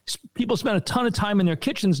there. People spend a ton of time in their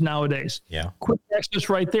kitchens nowadays. Yeah. Quick access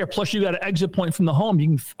right there. Plus you got an exit point from the home. You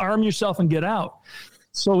can arm yourself and get out.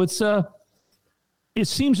 So it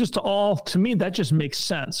seems just to me, that just makes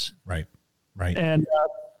sense. Right. And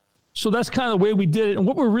so that's kind of the way we did it. And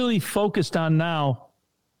what we're really focused on now,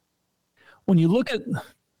 when you look at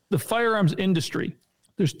the firearms industry,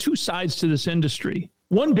 there's 2 sides to this industry.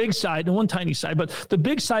 One big side and one tiny side, but the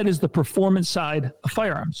big side is the performance side of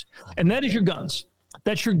firearms. And that is your guns.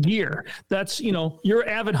 That's your gear. That's, you're an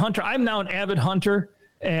avid hunter. I'm now an avid hunter.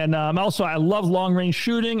 And I love long range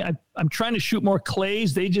shooting. I'm trying to shoot more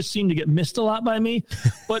clays. They just seem to get missed a lot by me,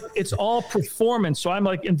 but it's all performance. So I'm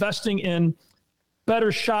like investing in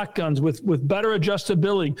better shotguns with better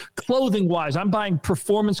adjustability, clothing wise. I'm buying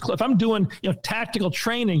performance. If I'm doing, tactical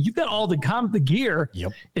training, you've got all the gear.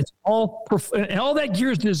 Yep. It's all, and all that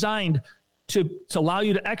gear is designed to allow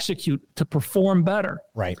you to execute, to perform better.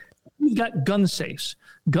 Right. We've got gun safes.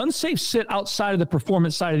 Gun safes sit outside of the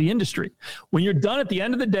performance side of the industry. When you're done at the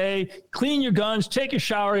end of the day, clean your guns, take a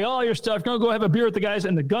shower, all your stuff, go have a beer with the guys,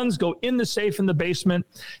 and the guns go in the safe in the basement.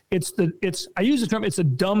 I use the term, it's a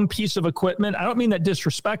dumb piece of equipment. I don't mean that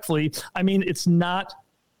disrespectfully. I mean, it's not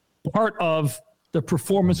part of the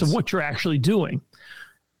performance of what you're actually doing.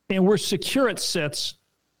 And where Security sits,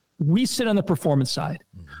 we sit on the performance side.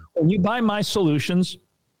 When you buy my solutions,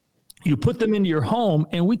 you put them into your home,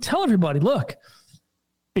 and we tell everybody, look,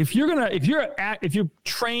 if you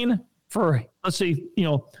train for, let's say,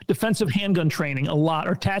 defensive handgun training a lot,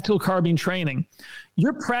 or tactical carbine training,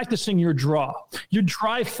 you're practicing your draw, your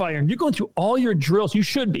dry firing, you're going through all your drills. You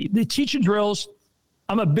should be. They teach you drills.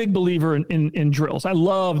 I'm a big believer in drills. I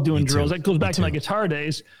love doing drills. That goes back to my guitar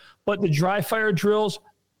days. But the dry fire drills,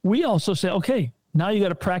 we also say, okay, now you got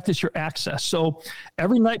to practice your access. So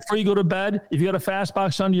every night before you go to bed, if you got a fast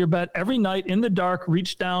box under your bed, every night in the dark,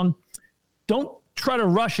 reach down. Don't try to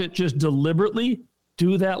rush it. Just deliberately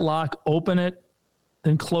do that lock, open it,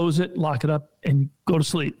 then close it, lock it up, and go to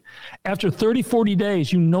sleep. After 30, 40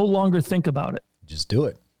 days, you no longer think about it. Just do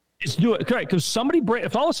it. Just do it. Correct. Because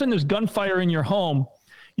if all of a sudden there's gunfire in your home,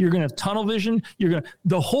 you're going to have tunnel vision.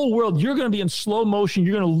 The whole world, you're going to be in slow motion.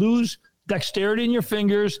 You're going to lose dexterity in your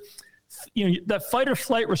fingers. That fight or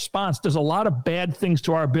flight response does a lot of bad things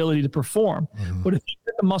to our ability to perform. Mm-hmm. But if you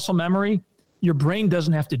get the muscle memory, your brain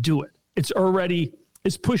doesn't have to do it.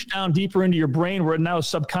 It's pushed down deeper into your brain where it now is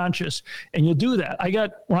subconscious. And you'll do that.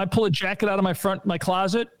 When I pull a jacket out of my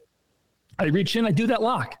closet, I reach in, I do that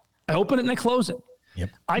lock. I open it and I close it. Yep.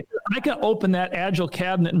 I can open that Agile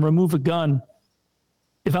cabinet and remove a gun.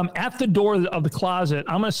 If I'm at the door of the closet,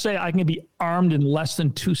 I'm going to say I can be armed in less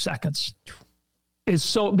than 2 seconds.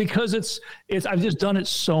 Because I've just done it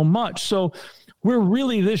so much. So we're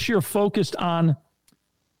really this year focused on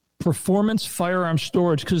performance firearm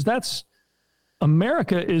storage, because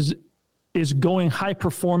America is going high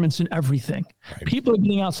performance in everything. Right. People are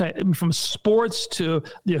getting outside, from sports to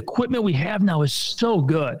the equipment we have now is so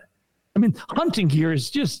good. I mean, hunting gear is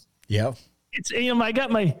just, I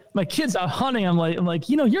got my kids out hunting. I'm like,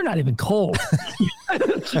 you're not even cold.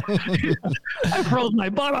 I froze my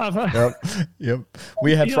butt off. Yep.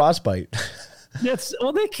 We had frostbite.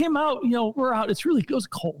 They came out, we're out. It was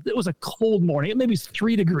cold. It was a cold morning. It maybe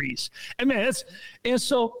 3 degrees. And man,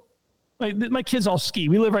 so my kids all ski.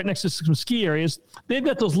 We live right next to some ski areas. They've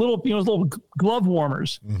got those little glove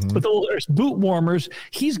warmers, but there's boot warmers.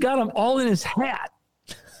 He's got them all in his hat.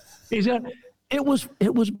 It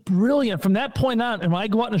was brilliant from that point on. And when I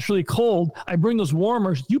go out and it's really cold, I bring those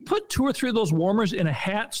warmers. You put 2 or 3 of those warmers in a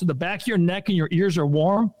hat so the back of your neck and your ears are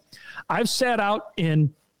warm. I've sat out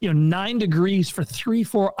in 9 degrees for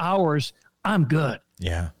 3-4 hours. I'm good.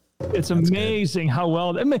 Yeah, it's amazing how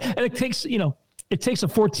well. And it takes it takes a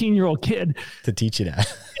 14-year-old kid to teach you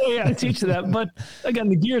that. To teach you that. But again,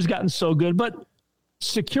 the gear's gotten so good. But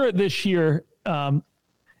Secure this year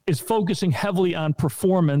is focusing heavily on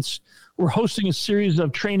performance. We're hosting a series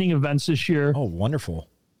of training events this year. Oh, wonderful.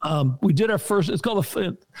 We did our first, it's called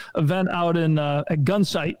an event out at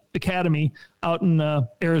Gunsight Academy out in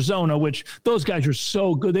Arizona, which those guys are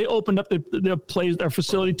so good. They opened up their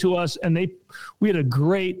facility to us, and we had a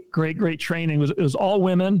great training. It was all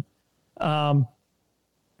women.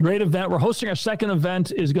 Great event. We're hosting our second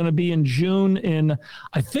event is going to be in June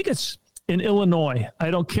I think it's in Illinois.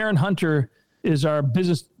 Karen Hunter is our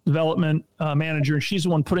business development manager, and she's the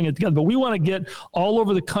one putting it together. But we want to get all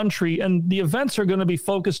over the country, and the events are going to be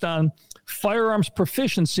focused on firearms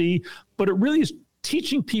proficiency, but it really is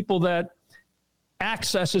teaching people that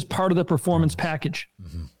access is part of the performance package.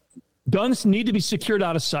 Mm-hmm. Guns need to be secured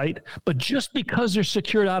out of sight, but just because they're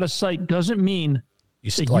secured out of sight doesn't mean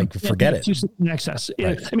forget it. Access.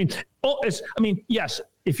 Right. Yes,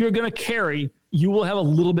 if you're going to carry, you will have a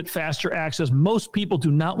little bit faster access. Most people do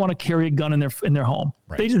not want to carry a gun in their home.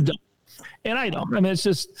 Right. They just don't. And I don't. It's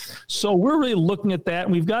just, so we're really looking at that.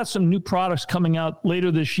 And we've got some new products coming out later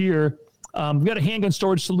this year. We've got a handgun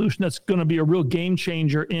storage solution that's going to be a real game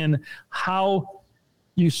changer in how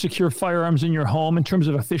you secure firearms in your home in terms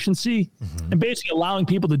of efficiency, and basically allowing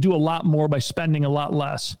people to do a lot more by spending a lot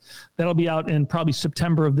less. That'll be out in probably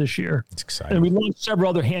September of this year. It's exciting. And we launched several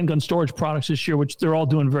other handgun storage products this year, which they're all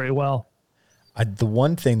doing very well. The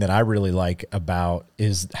one thing that I really like about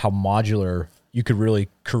is how modular you could really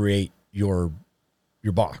create your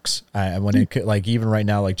box. Even right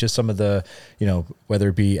now, just some of the, whether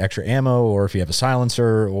it be extra ammo or if you have a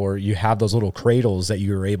silencer or you have those little cradles that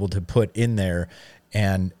you're able to put in there,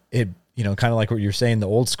 and it, kind of like what you're saying, the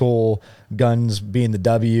old school guns being the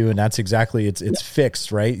W, and that's exactly, it's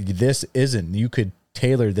fixed, right? This isn't. You could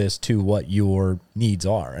tailor this to what your needs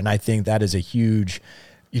are. And I think that is a huge,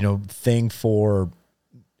 thing for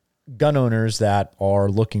gun owners that are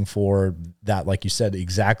looking for that, like you said,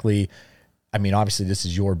 exactly. I mean, obviously this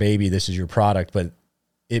is your baby, this is your product, but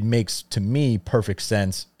it makes, to me, perfect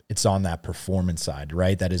sense. It's on that performance side,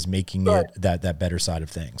 right? That is making it that better side of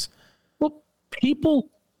things. Well, people,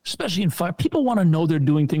 especially in fire, people want to know they're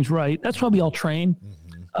doing things right. That's why we all train.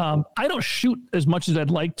 Mm-hmm. I don't shoot as much as I'd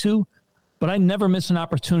like to, but I never miss an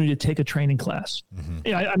opportunity to take a training class.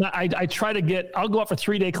 Mm-hmm. I try to I'll go out for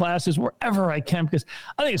 3-day classes wherever I can because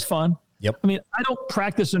I think it's fun. Yep. I mean, I don't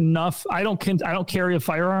practice enough. I don't carry a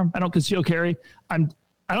firearm. I don't conceal carry. I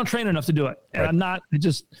don't train enough to do it. And I'm not,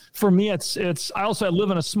 for me, I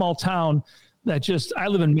live in a small town I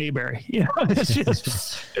live in Mayberry.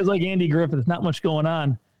 It's like Andy Griffith. There's not much going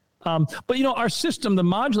on. But our system, the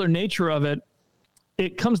modular nature of it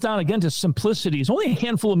comes down again to simplicity. It's only a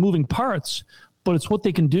handful of moving parts, but it's what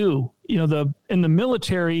they can do. In the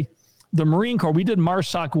military, the Marine Corps, we did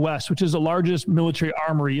MARSOC West, which is the largest military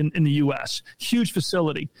armory in the U.S., huge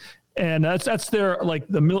facility. And that's their, like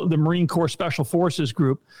the Marine Corps Special Forces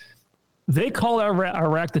group. They call our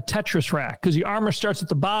rack the Tetris rack because the armor starts at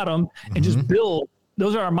the bottom and just build.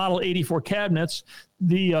 Those are our Model 84 cabinets.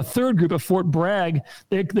 The third group at Fort Bragg,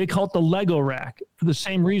 they call it the Lego rack for the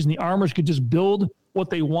same reason. The armors could just build what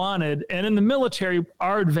they wanted. And in the military,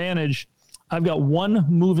 our advantage, I've got one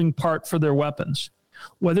moving part for their weapons.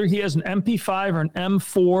 Whether he has an MP5 or an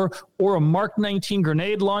M4 or a Mark 19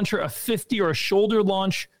 grenade launcher, a 50 or a shoulder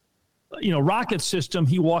launch, rocket system,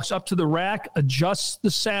 he walks up to the rack, adjusts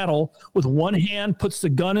the saddle with one hand, puts the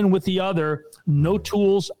gun in with the other, no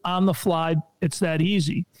tools, on the fly. It's that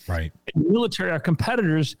easy. Right. In the military, our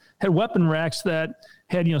competitors had weapon racks that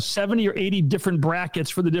had, 70 or 80 different brackets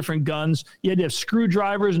for the different guns. You had to have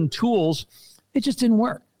screwdrivers and tools. It just didn't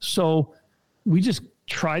work. So we just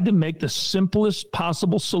tried to make the simplest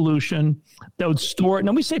possible solution that would store it.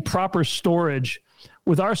 Now we say proper storage.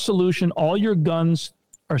 With our solution, all your guns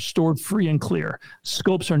are stored free and clear.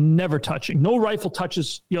 Scopes are never touching. No rifle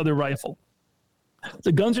touches the other rifle.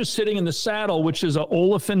 The guns are sitting in the saddle, which is an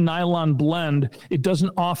olefin nylon blend. It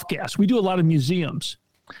doesn't off-gas. We do a lot of museums.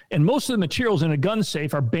 And most of the materials in a gun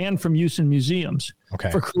safe are banned from use in museums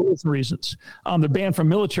for corrosion reasons. They're banned from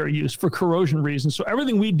military use for corrosion reasons. So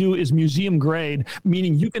everything we do is museum grade,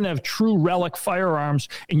 meaning you can have true relic firearms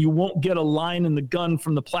and you won't get a line in the gun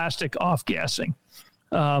from the plastic off-gassing.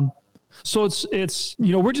 So it's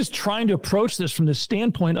we're just trying to approach this from the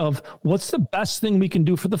standpoint of what's the best thing we can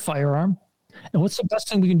do for the firearm and what's the best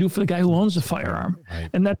thing we can do for the guy who owns the firearm. Right.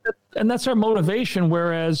 And that's our motivation.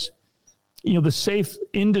 Whereas, the safe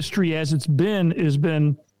industry as it's been has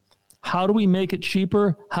been, how do we make it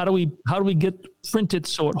cheaper? How do we print it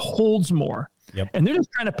so it holds more? Yep. And they're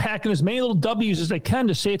just trying to pack in as many little W's as they can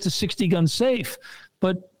to say it's a 60 gun safe.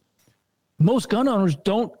 But most gun owners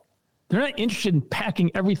they're not interested in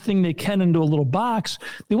packing everything they can into a little box.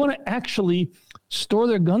 They want to actually store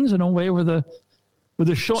their guns in a way where the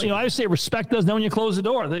show, I always say respect doesn't know when you close the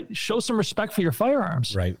door. They show some respect for your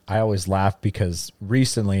firearms. Right. I always laugh because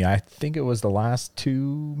recently, I think it was the last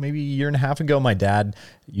maybe a year and a half ago, my dad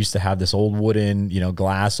used to have this old wooden,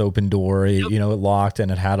 glass open door, it locked,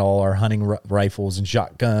 and it had all our hunting rifles and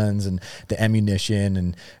shotguns and the ammunition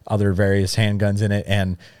and other various handguns in it.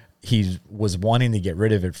 And he was wanting to get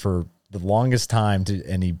rid of it for the longest time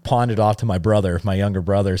and he pawned it off to my younger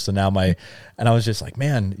brother. So now and I was just like,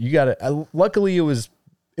 man, you got to, luckily it was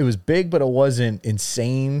big, but it wasn't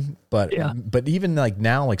insane. But even like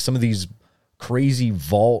now, like some of these crazy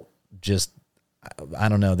vault, just, I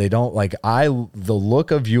don't know. They don't the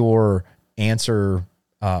look of your Answer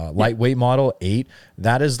lightweight model 8,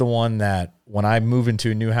 that is the one that when I move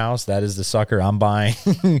into a new house, that is the sucker I'm buying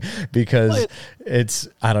because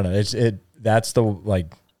that's the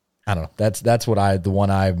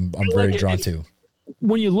one I'm very drawn to.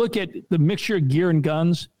 When you look at the mixture of gear and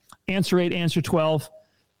guns, Answer 8, Answer 12,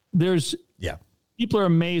 people are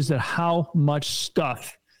amazed at how much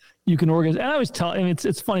stuff you can organize. And I always tell,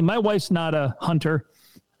 it's funny. My wife's not a hunter.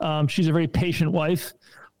 She's a very patient wife,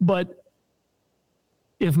 but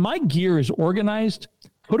if my gear is organized,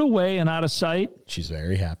 put away and out of sight, she's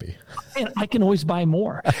very happy. And I can always buy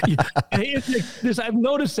more. I've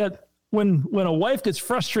noticed that when a wife gets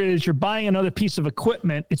frustrated as you're buying another piece of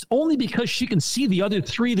equipment, it's only because she can see the other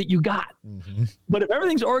 3 that you got. Mm-hmm. But if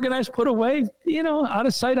everything's organized, put away, out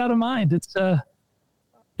of sight, out of mind,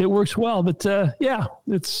 it works well. But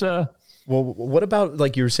it's. Well, what about,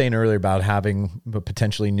 like you were saying earlier about having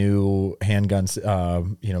potentially new handguns,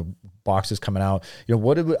 boxes coming out,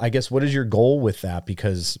 what is your goal with that?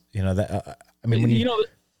 Because, it's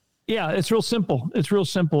real simple.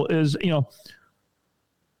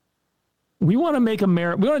 We want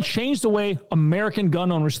to change the way American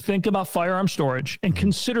gun owners think about firearm storage and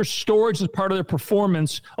consider storage as part of their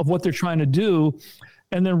performance of what they're trying to do.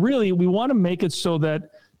 And then really, we want to make it so that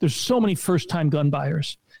there's so many first-time gun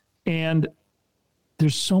buyers. And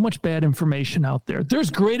there's so much bad information out there. There's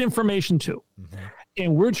great information too. Mm-hmm.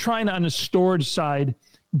 And we're trying to, on the storage side,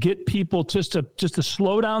 get people just to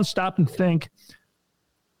slow down, stop and think,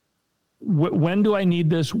 when do I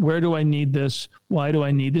need this? Where do I need this? Why do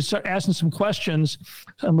I need this? Start asking some questions.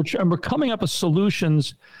 And we're coming up with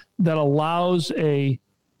solutions that allows you've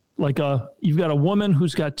got a woman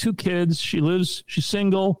who's got 2 kids. She's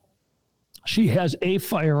single. She has a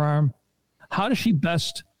firearm. How does she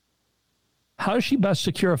best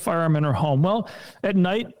secure a firearm in her home? Well, at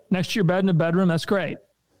night, next to your bed in the bedroom, that's great.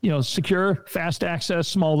 secure, fast access,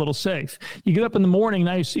 small little safe. You get up in the morning,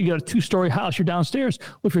 nice. You got a 2-story house. You're downstairs.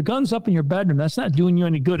 Well, if your gun's up in your bedroom, that's not doing you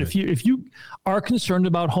any good. Right. If you are concerned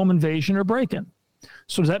about home invasion or break-in,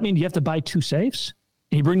 so does that mean you have to buy 2 safes?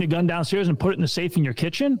 And you bring the gun downstairs and put it in the safe in your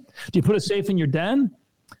kitchen? Do you put a safe in your den?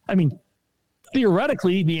 I mean,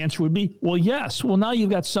 theoretically, the answer would be, well, yes. Well, now you've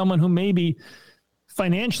got someone who maybe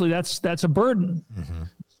financially that's a burden. Mm-hmm.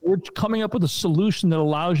 We're coming up with a solution that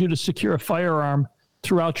allows you to secure a firearm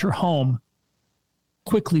throughout your home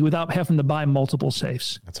quickly without having to buy multiple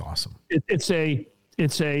safes. That's awesome. It's a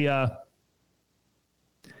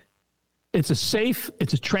safe,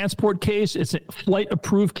 it's a transport case, it's a flight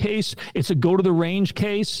approved case, it's a go to the range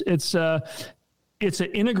case. It's an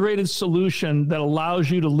integrated solution that allows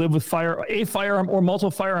you to live with a firearm or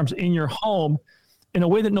multiple firearms in your home in a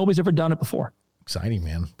way that nobody's ever done it before. Exciting,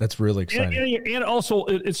 man. That's really exciting. And also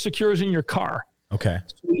it secures in your car. Okay.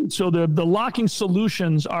 So the locking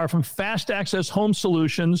solutions are from fast access home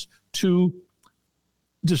solutions to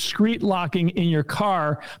discrete locking in your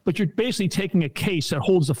car, but you're basically taking a case that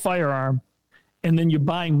holds a firearm and then you're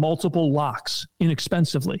buying multiple locks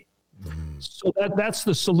inexpensively. So that's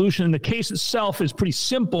the solution. And the case itself is pretty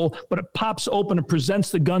simple, but it pops open and presents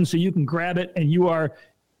the gun so you can grab it and you are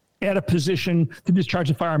at a position to discharge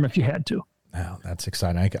the firearm if you had to. Wow, that's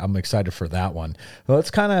exciting. I'm excited for that one. Well,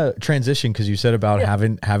 let's kind of transition because you said about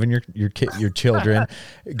having your children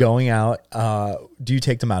going out. Do you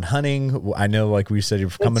take them out hunting? I know, like we said, you're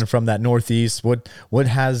coming from that Northeast. What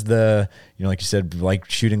has the, like you said,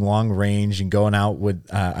 like shooting long range and going out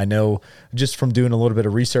with, I know just from doing a little bit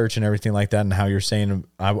of research and everything like that and how you're saying,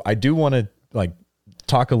 I do want to like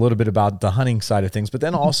talk a little bit about the hunting side of things, but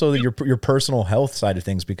then also your personal health side of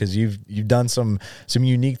things, because you've done some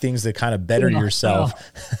unique things that kind of better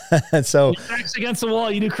yourself. And so your back's against the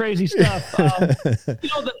wall, you do crazy stuff.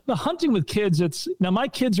 The hunting with kids, my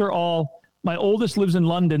kids are all, my oldest lives in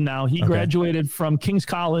London now. He graduated from King's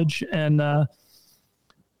College, and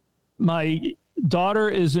my daughter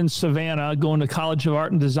is in Savannah going to College of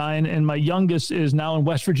Art and Design, and my youngest is now in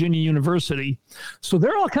West Virginia University. So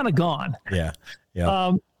they're all kind of gone. Yeah.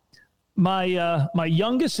 Yeah. My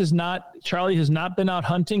youngest Charlie has not been out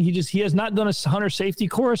hunting. He has not done a hunter safety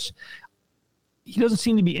course. He doesn't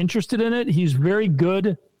seem to be interested in it. He's very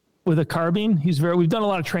good with a carbine. We've done a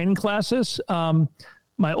lot of training classes.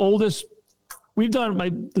 My oldest, me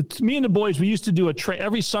and the boys, we used to do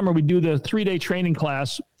every summer we do the 3-day training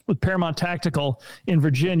class with Paramount Tactical in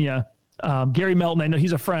Virginia. Gary Melton, I know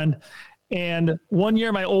he's a friend. And one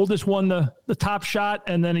year, my oldest won the top shot,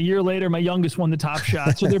 and then a year later, my youngest won the top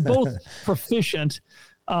shot. So they're both proficient.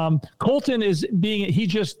 Colton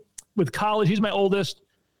with college, he's my oldest.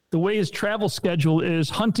 The way his travel schedule is,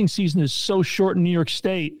 hunting season is so short in New York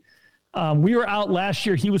State. We were out last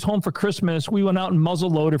year. He was home for Christmas. We went out and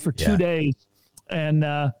muzzleloaded for 2 days,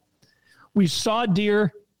 and we saw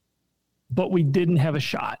deer, but we didn't have a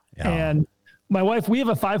shot. Yeah. And my wife, we have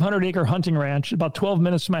a 500-acre hunting ranch about 12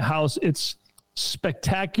 minutes from my house. It's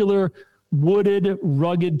spectacular, wooded,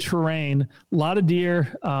 rugged terrain, a lot of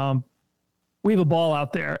deer. We have a ball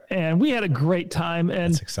out there, and we had a great time.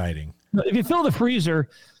 And that's exciting. If you fill the freezer,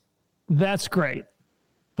 that's great.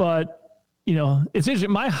 But, it's interesting.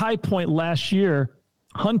 My high point last year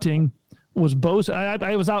hunting was bow.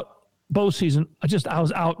 I was out bow season. I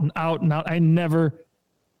was out and out and out. I never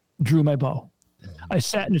drew my bow. I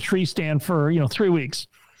sat in a tree stand for, 3 weeks,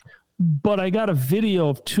 but I got a video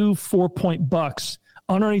of 2 4-point bucks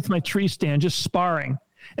underneath my tree stand, just sparring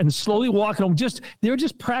and slowly walking them. They were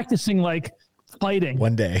just practicing like fighting.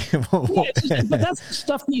 One day. But that's the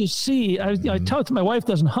stuff that you see. I talked to my wife,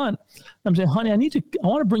 doesn't hunt. I'm saying, honey, I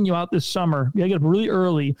want to bring you out this summer. I get up really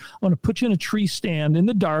early. I want to put you in a tree stand in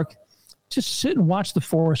the dark, just sit and watch the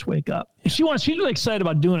forest wake up. And she's really excited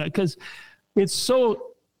about doing it because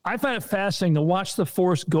I find it fascinating to watch the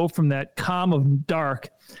forest go from that calm of dark,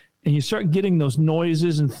 and you start getting those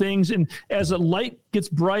noises and things. And as the light gets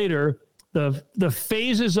brighter, the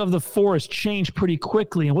phases of the forest change pretty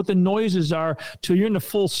quickly. And what the noises are till you're in the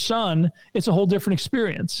full sun, it's a whole different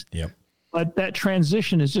experience. Yep. But that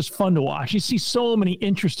transition is just fun to watch. You see so many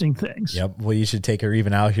interesting things. Yep. Well, you should take her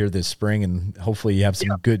even out here this spring, and hopefully you have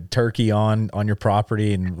some good turkey on your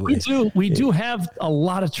property. And we do have a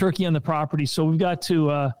lot of turkey on the property. So we've got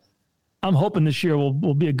to, I'm hoping this year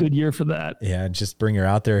will be a good year for that. Yeah. Just bring her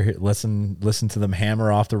out there, listen to them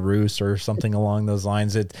hammer off the roost or something along those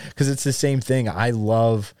lines. Cause it's the same thing.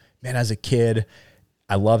 As a kid,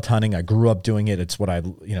 I loved hunting. I grew up doing it. It's what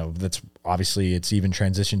that's obviously it's even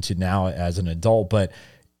transitioned to now as an adult, but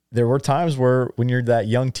there were times where when you're that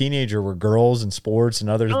young teenager where girls and sports and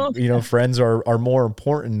others, friends are more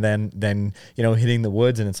important than, hitting the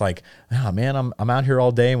woods. And it's like, oh man, I'm out here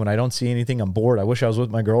all day. When I don't see anything, I'm bored. I wish I was with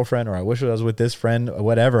my girlfriend, or I wish I was with this friend, or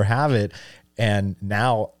whatever, have it. And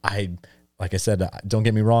now like I said, don't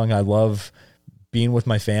get me wrong, I love being with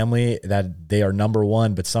my family, that they are number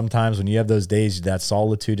one. But sometimes when you have those days, that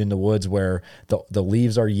solitude in the woods where the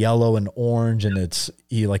leaves are yellow and orange, and it's,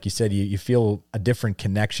 like you said, you feel a different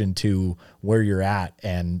connection to where you're at.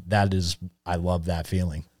 And I love that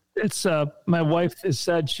feeling. It's, my wife has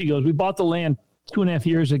said, she goes, we bought the land 2.5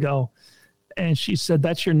 years ago. And she said,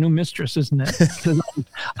 that's your new mistress, isn't it? Because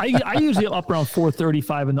I usually up around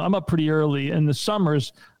 4:35, and I'm up pretty early. In the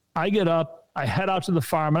summers, I get up, I head out to the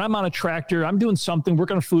farm, and I'm on a tractor. I'm doing something,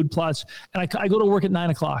 working on food plots, and I go to work at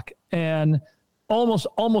 9:00. And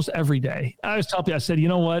almost every day, I always tell people, I said, you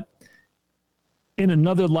know what? In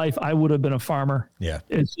another life, I would have been a farmer. Yeah.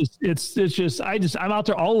 It's just, I'm out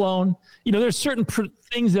there all alone. There's certain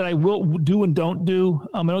things that I will do and don't do.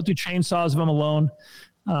 I don't do chainsaws if I'm alone.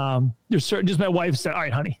 There's certain, just my wife said, all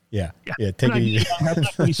right, honey. Yeah. Take it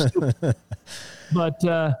easy.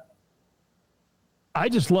 But, I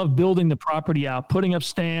just love building the property out, putting up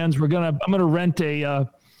stands. I'm going to rent one of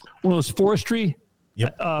those forestry.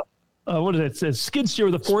 Yep. What is it? It says skid steer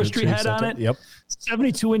with a forestry head on it. Yep.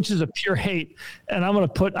 72 inches of pure hate. And I'm going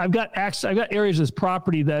to I've got areas of this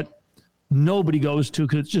property that nobody goes to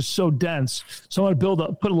because it's just so dense. So I'm going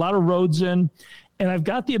to put a lot of roads in, and I've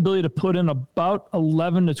got the ability to put in about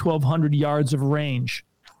 1,100 to 1,200 yards of range.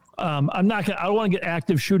 I don't want to get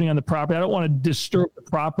active shooting on the property. I don't want to disturb the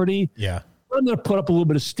property. Yeah. I'm going to put up a little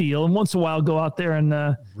bit of steel, and once in a while go out there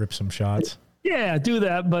and rip some shots. Yeah, do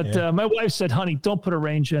that. But my wife said, honey, don't put a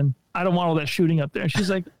range in. I don't want all that shooting up there. She's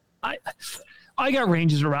like, I got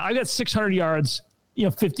ranges around. I got 600 yards,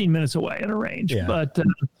 15 minutes away at a range. Yeah. But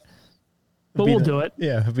we'll do it.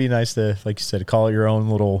 Yeah, it'd be nice to, like you said, call it your own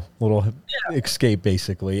little escape,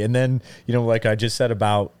 basically. And then, like I just said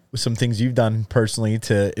about some things you've done personally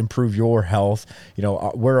to improve your health,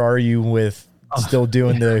 where are you with still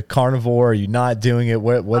doing the carnivore? Are you not doing it?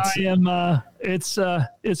 What's I am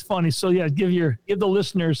it's funny. So yeah, give the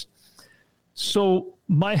listeners. So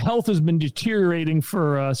my health has been deteriorating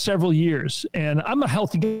for several years, and I'm a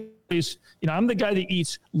healthy guy. I'm the guy that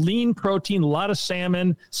eats lean protein, a lot of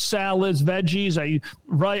salmon, salads, veggies.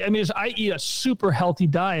 I eat a super healthy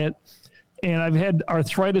diet, and I've had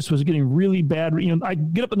arthritis was getting really bad. I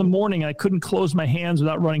get up in the morning and I couldn't close my hands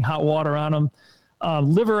without running hot water on them.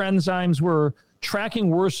 Liver enzymes were tracking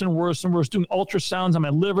worse and worse and worse, doing ultrasounds on my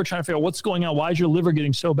liver, trying to figure out what's going on. Why is your liver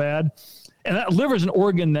getting so bad? And that liver is an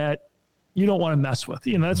organ that you don't want to mess with.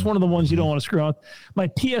 That's one of the ones you don't want to screw up. My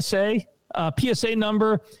PSA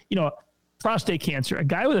number, prostate cancer. A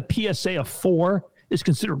guy with a PSA of 4 is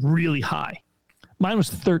considered really high. Mine was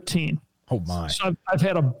 13. Oh my! So I've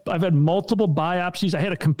had multiple biopsies. I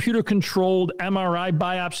had a computer-controlled MRI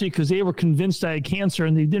biopsy because they were convinced I had cancer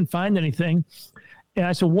and they didn't find anything. And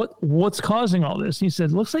I said, "What's causing all this?" And he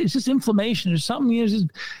said, "Looks like it's just inflammation or something."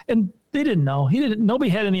 And they didn't know. Nobody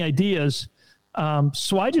had any ideas.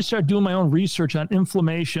 So I just started doing my own research on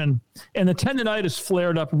inflammation, and the tendonitis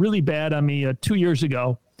flared up really bad on me 2 years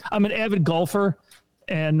ago. I'm an avid golfer,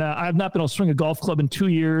 and I've not been able to swing a golf club in 2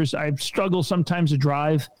 years. I've struggled sometimes to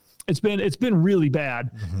drive. It's been really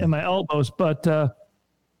bad in my elbows, but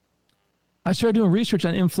I started doing research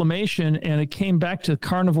on inflammation, and it came back to the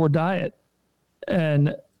carnivore diet.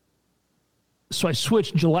 And so I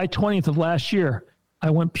switched July 20th of last year. I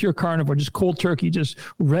went pure carnivore, just cold turkey, just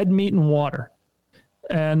red meat and water.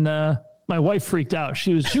 And my wife freaked out.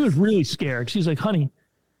 She was really scared. She's like, honey,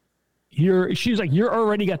 you're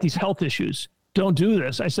already got these health issues. Don't do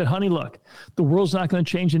this. I said, honey, look, the world's not going to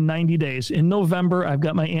change in 90 days. In November, I've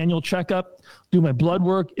got my annual checkup, do my blood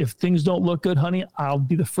work. If things don't look good, honey, I'll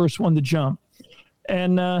be the first one to jump.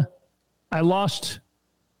 And I lost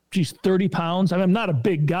 30 pounds. I'm not a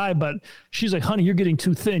big guy, but she's like, honey, you're getting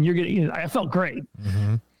too thin. I felt great.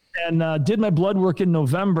 Mm-hmm. And did my blood work in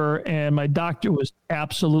November, and my doctor was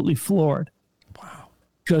absolutely floored. Wow.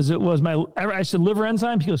 Because it was I said, liver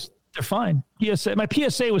enzymes? He goes, they're fine. My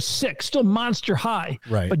PSA was 6, still monster high,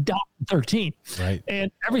 right, but down 13. Right. And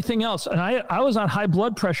everything else. And I was on high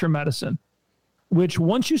blood pressure medicine, which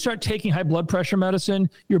once you start taking high blood pressure medicine,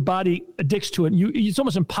 your body addicts to it. It's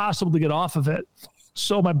almost impossible to get off of it.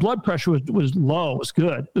 So my blood pressure was low. It was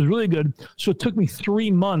good. It was really good. So it took me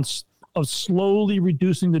 3 months of slowly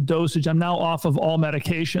reducing the dosage. I'm now off of all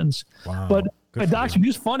medications. Wow. But my doctor, he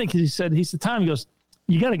was funny because he said, Tom, he goes,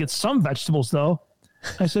 you got to get some vegetables though.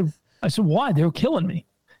 I said, why? They were killing me.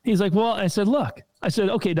 He's like, well, I said, look,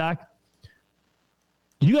 okay, doc,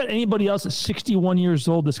 do you got anybody else at 61 years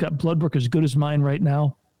old that's got blood work as good as mine right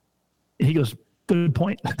now? And he goes, good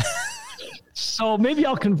point. So maybe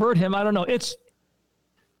I'll convert him. I don't know.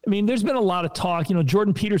 There's been a lot of talk.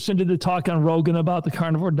 Jordan Peterson did the talk on Rogan about the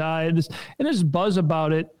carnivore diet, and there's buzz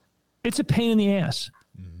about it. It's a pain in the ass.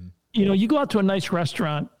 Mm-hmm. You go out to a nice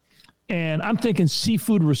restaurant, and I'm thinking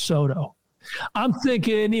seafood risotto. I'm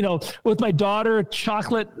thinking, with my daughter,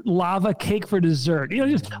 chocolate lava cake for dessert.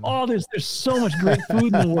 Just all this. There's so much great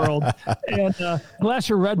food in the world, and a glass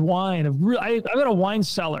of red wine. I've got a wine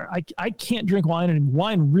cellar. I can't drink wine, and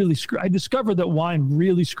wine really I discovered that wine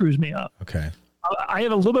really screws me up. Okay. I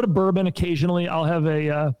have a little bit of bourbon occasionally. I'll have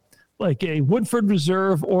a Woodford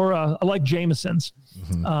Reserve, or I like Jameson's.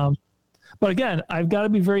 Mm-hmm. But again, I've got to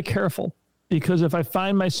be very careful, because if I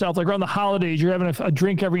find myself, like around the holidays, you're having a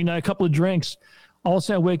drink every night, a couple of drinks, all of a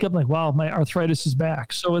sudden I wake up like, wow, my arthritis is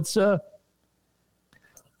back. So it's I've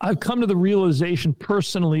come to the realization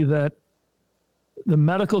personally that the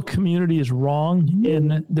medical community is wrong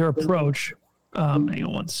in their approach. Hang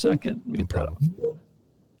on one second. No problem.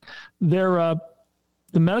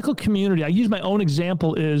 The medical community, I use my own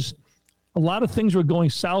example, is a lot of things were going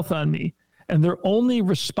south on me, and their only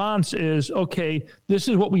response is, okay, this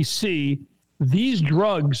is what we see. These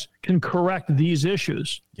drugs can correct these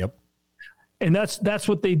issues. Yep. And that's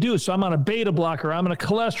what they do. So I'm on a beta blocker, I'm on a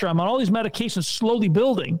cholesterol, I'm on all these medications slowly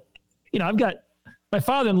building. I've got, my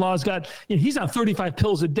father-in-law's got, he's on 35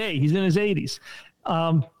 pills a day. He's in his 80s.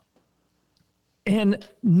 And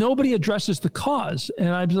nobody addresses the cause. And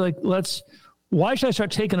I'd be like, why should I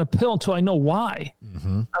start taking a pill until I know why?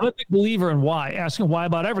 Mm-hmm. I'm a big believer in why, asking why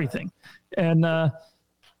about everything. And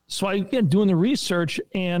so I began doing the research,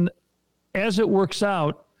 and as it works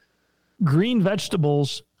out, green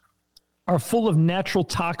vegetables are full of natural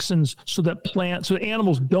toxins so that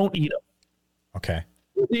animals don't eat them. Okay.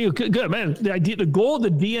 Good, man. The goal of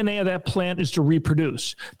the DNA of that plant is to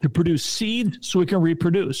produce seed so it can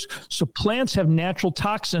reproduce. So plants have natural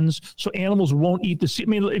toxins so animals won't eat the seed.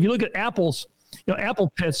 If you look at apples, apple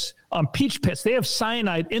pits, peach pits, they have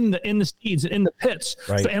cyanide in the seeds and in the pits,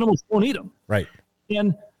 right, so animals won't eat them. Right.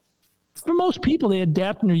 And for most people, they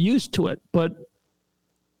adapt and are used to it. But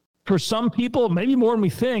for some people, maybe more than we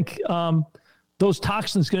think, those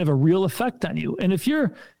toxins can have a real effect on you. And if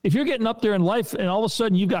you're getting up there in life and all of a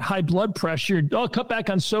sudden you've got high blood pressure, cut back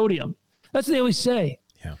on sodium. That's what they always say.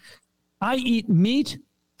 Yeah. I eat meat.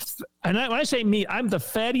 And when I say meat, I'm the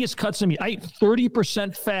fattiest cuts of meat. I eat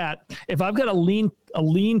 30% fat. If I've got a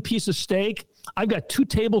lean piece of steak, I've got 2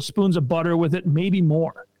 tablespoons of butter with it, maybe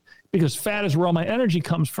more, because fat is where all my energy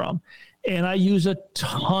comes from. And I use a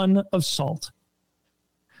ton of salt.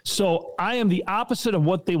 So I am the opposite of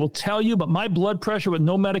what they will tell you, but my blood pressure with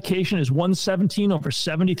no medication is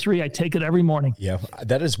 117/73. I take it every morning. Yeah,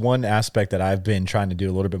 that is one aspect that I've been trying to do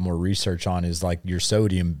a little bit more research on, is like your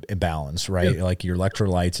sodium imbalance, right? Yeah. Like your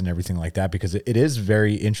electrolytes and everything like that, because it is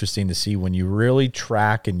very interesting to see when you really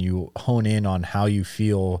track and you hone in on how you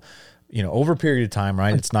feel, over a period of time,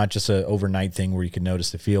 right? It's not just an overnight thing where you can notice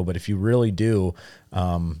the feel, but if you really do,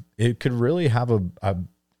 it could really have a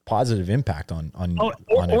positive impact on or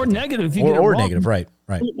negative if you get it or wrong. Negative, right.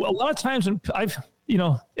 A lot of times when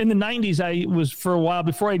in the 90s, I was, for a while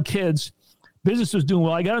before I had kids, business was doing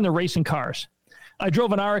well. I got into racing cars. I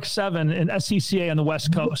drove an RX-7 in SCCA on the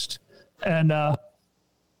West Coast, and I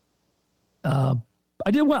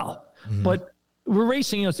did well. Mm-hmm. But we're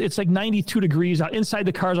racing, it's like 92 degrees out. Inside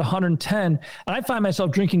the car is 110, and I find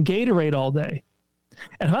myself drinking Gatorade all day.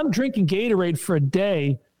 And if I'm drinking Gatorade for a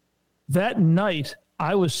day, that night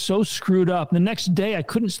I was so screwed up. The next day I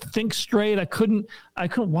couldn't think straight. I couldn't,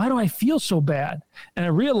 why do I feel so bad? And I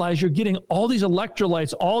realized you're getting all these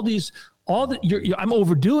electrolytes, I'm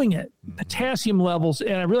overdoing it, potassium levels.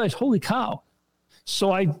 And I realized, holy cow.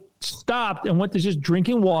 So I stopped and went to just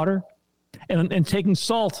drinking water and taking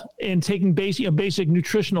salt and taking basic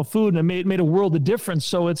nutritional food. And it made a world of difference.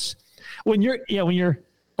 So it's when your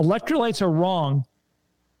electrolytes are wrong,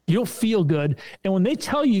 you don't feel good. And when they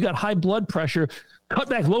tell you got high blood pressure, cut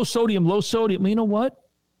back low sodium. You know what?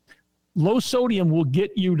 Low sodium will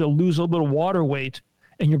get you to lose a little bit of water weight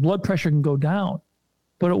and your blood pressure can go down.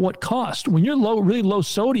 But at what cost? When you're really low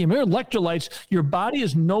sodium, your electrolytes, your body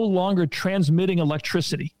is no longer transmitting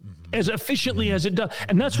electricity as efficiently as it does.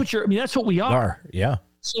 And that's what that's what we are. Yeah.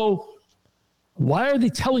 So why are they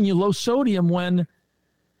telling you low sodium when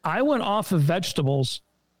I went off of vegetables,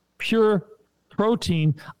 pure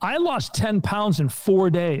protein? I lost 10 pounds in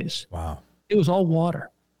 4 days. Wow. It was all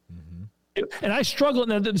water. Mm-hmm. And I struggle.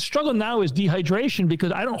 Now, the struggle now is dehydration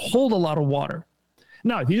because I don't hold a lot of water.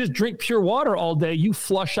 Now, if you just drink pure water all day, you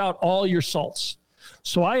flush out all your salts.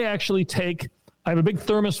 So I actually take I have a big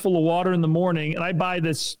thermos full of water in the morning, and I buy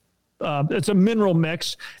this. It's a mineral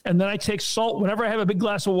mix, and then I take salt. Whenever I have a big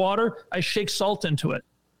glass of water, I shake salt into it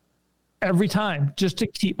every time, just to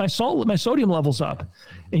keep my sodium levels up.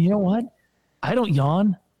 And you know what? I don't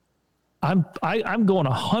yawn. I'm going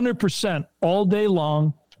 100% all day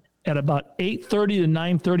long. At about 8:30 to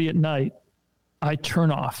 9:30 at night, I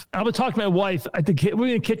turn off. I would talk to my wife. We're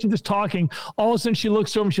in the kitchen just talking. All of a sudden, she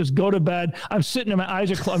looks over and she goes, "Go to bed." I'm sitting and my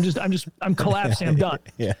eyes are closed. I'm collapsing. I'm done.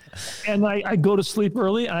 Yeah. And I go to sleep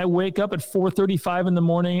early, and I wake up at 4:35 in the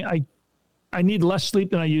morning. I need less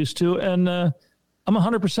sleep than I used to, and I'm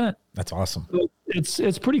 100%. That's awesome.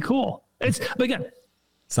 It's pretty cool. But again,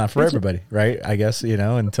 it's not for everybody, right? I guess,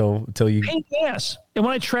 until you. Yes. And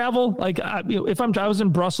when I travel, like, if I was in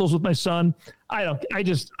Brussels with my son,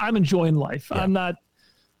 I'm enjoying life. Yeah.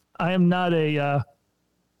 I'm not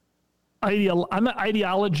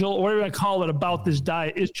ideological, or whatever I call it, about this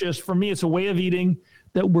diet. It's just, for me, it's a way of eating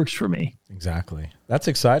that works for me. Exactly. That's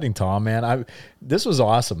exciting, Tom, man. This was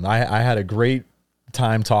awesome. I had a great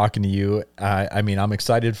time talking to you. I'm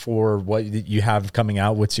excited for what you have coming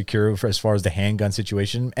out with Secure as far as the handgun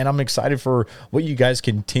situation. And I'm excited for what you guys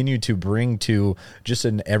continue to bring to just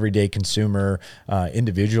an everyday consumer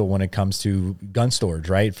individual when it comes to gun storage,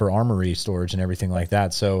 right? For armory storage and everything like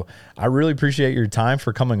that. So I really appreciate your time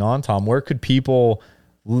for coming on, Tom. Where could people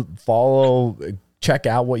follow, check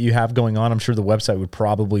out what you have going on? I'm sure the website would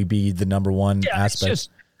probably be the number one aspect.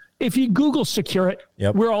 If you Google Secure It,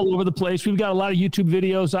 we're all over the place. We've got a lot of YouTube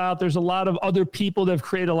videos out. There's a lot of other people that have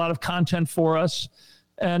created a lot of content for us.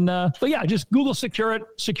 And, but yeah, just Google Secure It.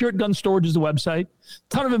 Secure It Gun Storage is the website.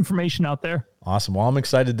 Ton of information out there. Awesome. Well, I'm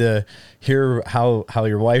excited to hear how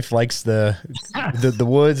your wife likes the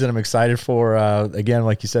woods, and I'm excited for again,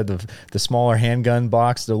 like you said, the smaller handgun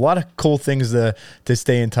box. There are a lot of cool things to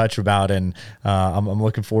stay in touch about, and I'm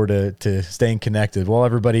looking forward to staying connected. Well,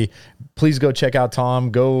 everybody, please go check out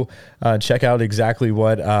Tom. Go check out exactly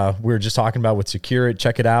what we were just talking about with Secure It.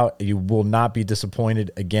 Check it out. You will not be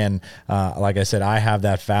disappointed. Again, like I said, I have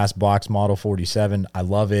that fast box Model 47. I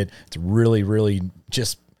love it. It's really, really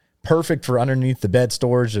just perfect for underneath the bed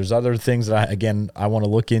storage. There's other things that I want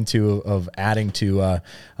to look into of adding to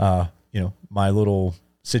my little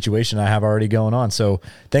situation I have already going on. So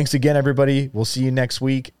thanks again, everybody. We'll see you next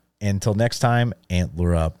week. Until next time,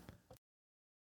 Antler up.